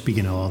 you know,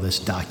 speaking of all this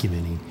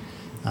documenting,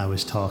 I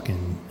was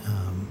talking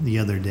the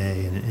other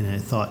day, and a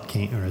thought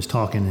came, or I was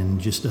talking,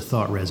 and just a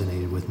thought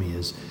resonated with me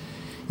is,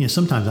 you know,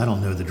 sometimes I don't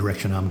know the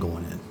direction I'm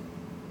going in.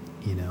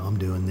 You know, I'm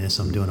doing this,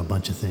 I'm doing a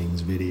bunch of things,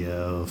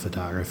 video,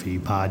 photography,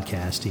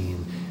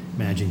 podcasting,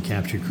 Imagine,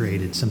 Capture,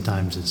 Create.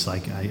 Sometimes it's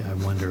like I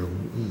wonder,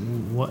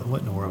 what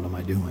in the world am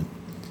I doing?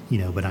 You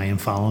know, but I am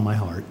following my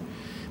heart.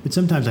 But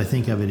sometimes I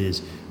think of it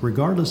as,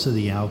 regardless of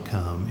the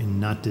outcome,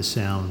 and not to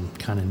sound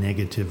kind of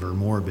negative or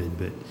morbid,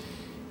 but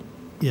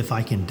if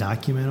I can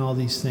document all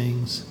these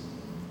things,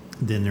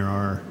 then there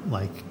are,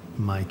 like,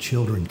 my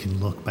children can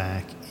look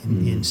back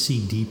and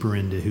see deeper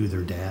into who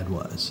their dad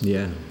was.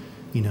 Yeah.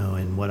 You know,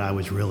 and what I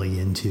was really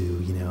into.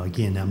 You know,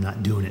 again, I'm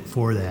not doing it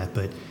for that,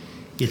 but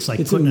it's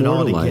like It's putting it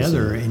all immortalizing.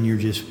 together, and you're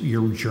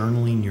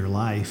journaling your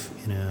life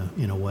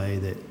in a way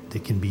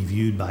that can be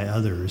viewed by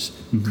others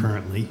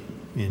currently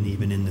and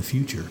even in the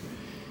future.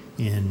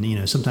 And, you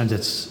know, sometimes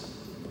that's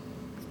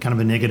kind of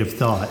a negative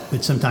thought,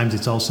 but sometimes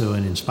it's also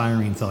an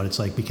inspiring thought. It's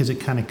like, because it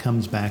kind of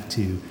comes back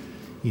to,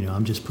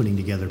 I'm just putting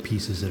together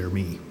pieces that are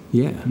me.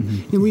 Yeah,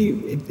 and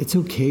it's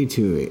okay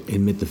to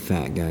admit the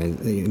fact, guys.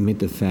 Admit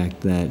the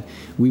fact that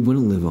we want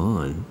to live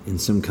on in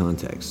some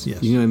context.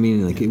 Yes. You know what I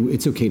mean? Like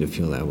it's okay to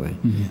feel that way.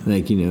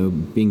 Like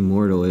being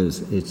mortal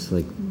it's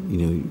like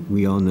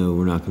we all know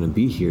we're not going to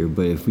be here,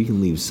 but if we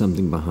can leave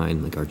something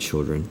behind, like our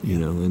children,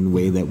 in the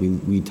way that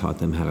we taught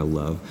them how to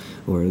love,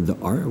 or the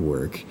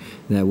artwork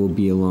that will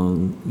be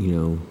along,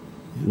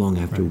 long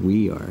after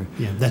we are.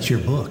 Yeah, that's your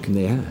book.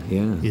 Yeah.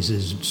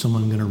 Is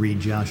someone going to read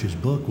Josh's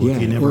book? Well, Yeah,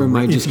 if you never, or am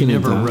I just if you gonna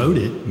never die? wrote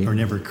it Yeah. or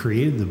never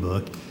created the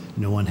book,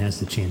 no one has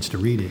the chance to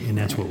read it. And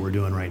that's what we're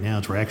doing right now.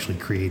 Is we're actually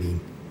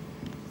creating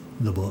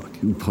the book.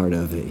 Part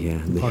of it,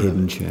 the Part of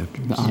hidden it.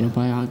 chapters. The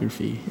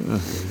autobiography.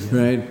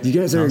 Right. You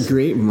guys are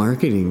great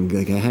marketing.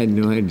 Like I had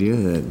no idea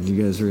that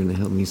you guys were going to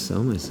help me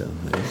sell myself.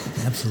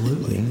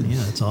 Absolutely. Yes.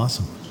 Yeah, that's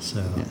awesome.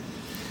 So,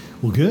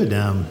 well, good.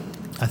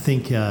 I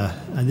think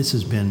this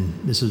has been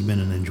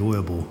an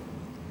enjoyable,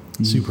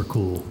 super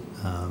cool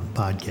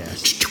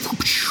podcast.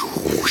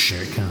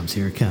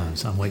 Here it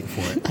comes. I'm waiting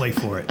for it. Wait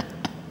for it.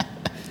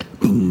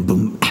 Boom,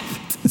 boom.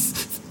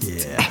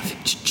 Yeah.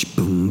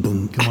 Boom,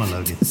 boom. Come on,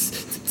 Logan.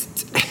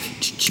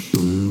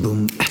 Boom,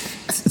 boom.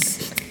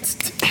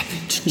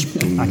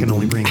 I can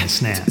only bring the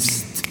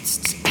snaps.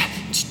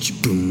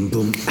 Boom,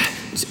 boom.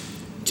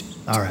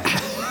 All right.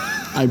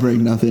 I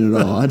bring nothing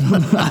at all. I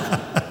don't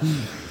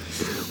know.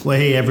 Well,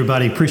 hey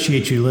everybody,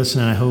 appreciate you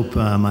listening. I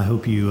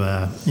hope you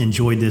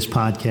enjoyed this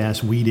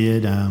podcast. We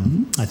did.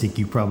 I think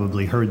you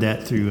probably heard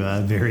that through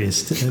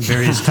various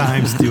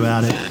times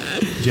throughout it.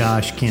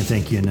 Josh, can't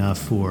thank you enough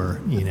for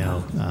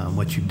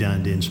what you've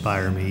done to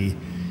inspire me,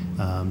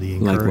 the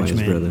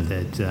encouragement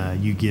Likewise, that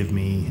you give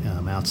me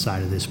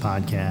outside of this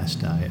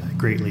podcast. I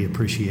greatly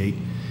appreciate.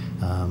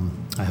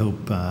 I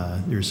hope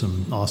there's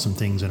some awesome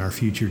things in our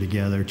future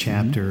together,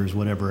 chapters,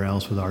 whatever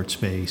else with Art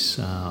Space,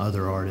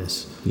 other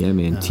artists. Yeah,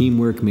 man.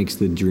 Teamwork makes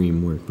the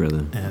dream work,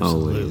 brother.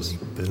 Absolutely. Always.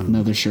 Boom.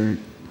 Another shirt.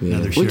 Yeah.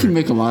 Another We shirt. can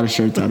make a lot of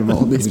shirts out of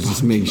all these.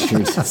 Just make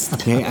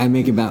shirts. Hey, I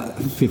make about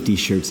 50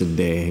 shirts a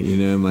day,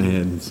 in my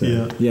head.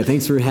 So, yeah,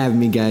 thanks for having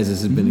me, guys.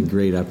 This has been a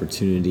great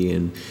opportunity,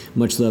 and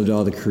much love to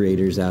all the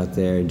creators out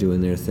there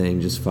doing their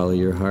thing. Just follow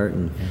your heart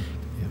and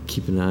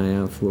keep an eye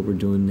out for what we're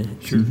doing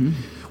next. Sure.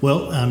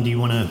 Well, do you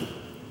want to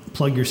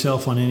plug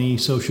yourself on any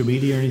social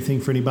media or anything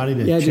for anybody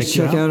to check just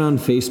you check out on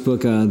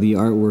Facebook the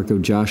artwork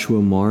of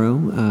Joshua Morrow.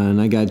 And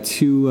I got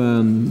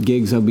 2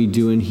 gigs I'll be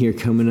doing here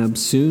coming up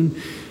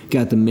soon.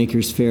 Got the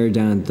Makers Fair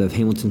down at the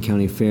Hamilton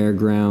County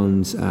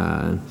Fairgrounds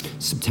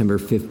September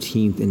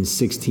 15th and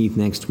 16th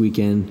next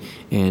weekend.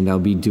 And I'll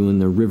be doing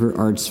the River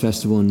Arts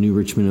Festival in New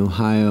Richmond,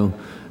 Ohio.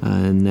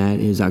 And that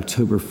is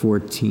October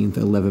 14th,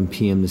 11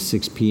 p.m. to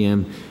 6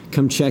 p.m.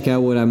 Come check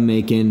out what I'm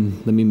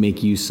making. Let me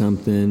make you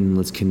something.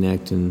 Let's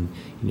connect and,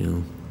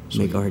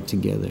 make art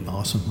together.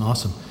 Awesome.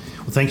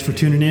 Well, thanks for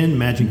tuning in.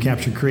 Imagine,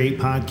 Capture, Create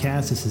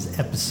podcast. This is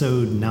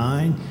episode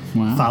 9.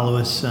 Wow. Follow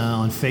us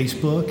on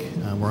Facebook.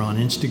 We're on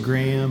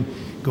Instagram.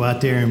 Go out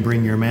there and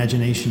bring your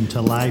imagination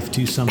to life.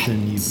 Do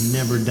something you've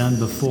never done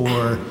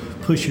before.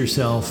 Push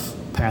yourself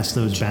past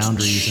those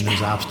boundaries and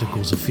those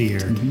obstacles of fear.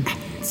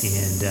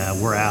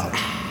 And we're out.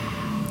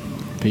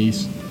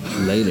 Peace.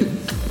 Later.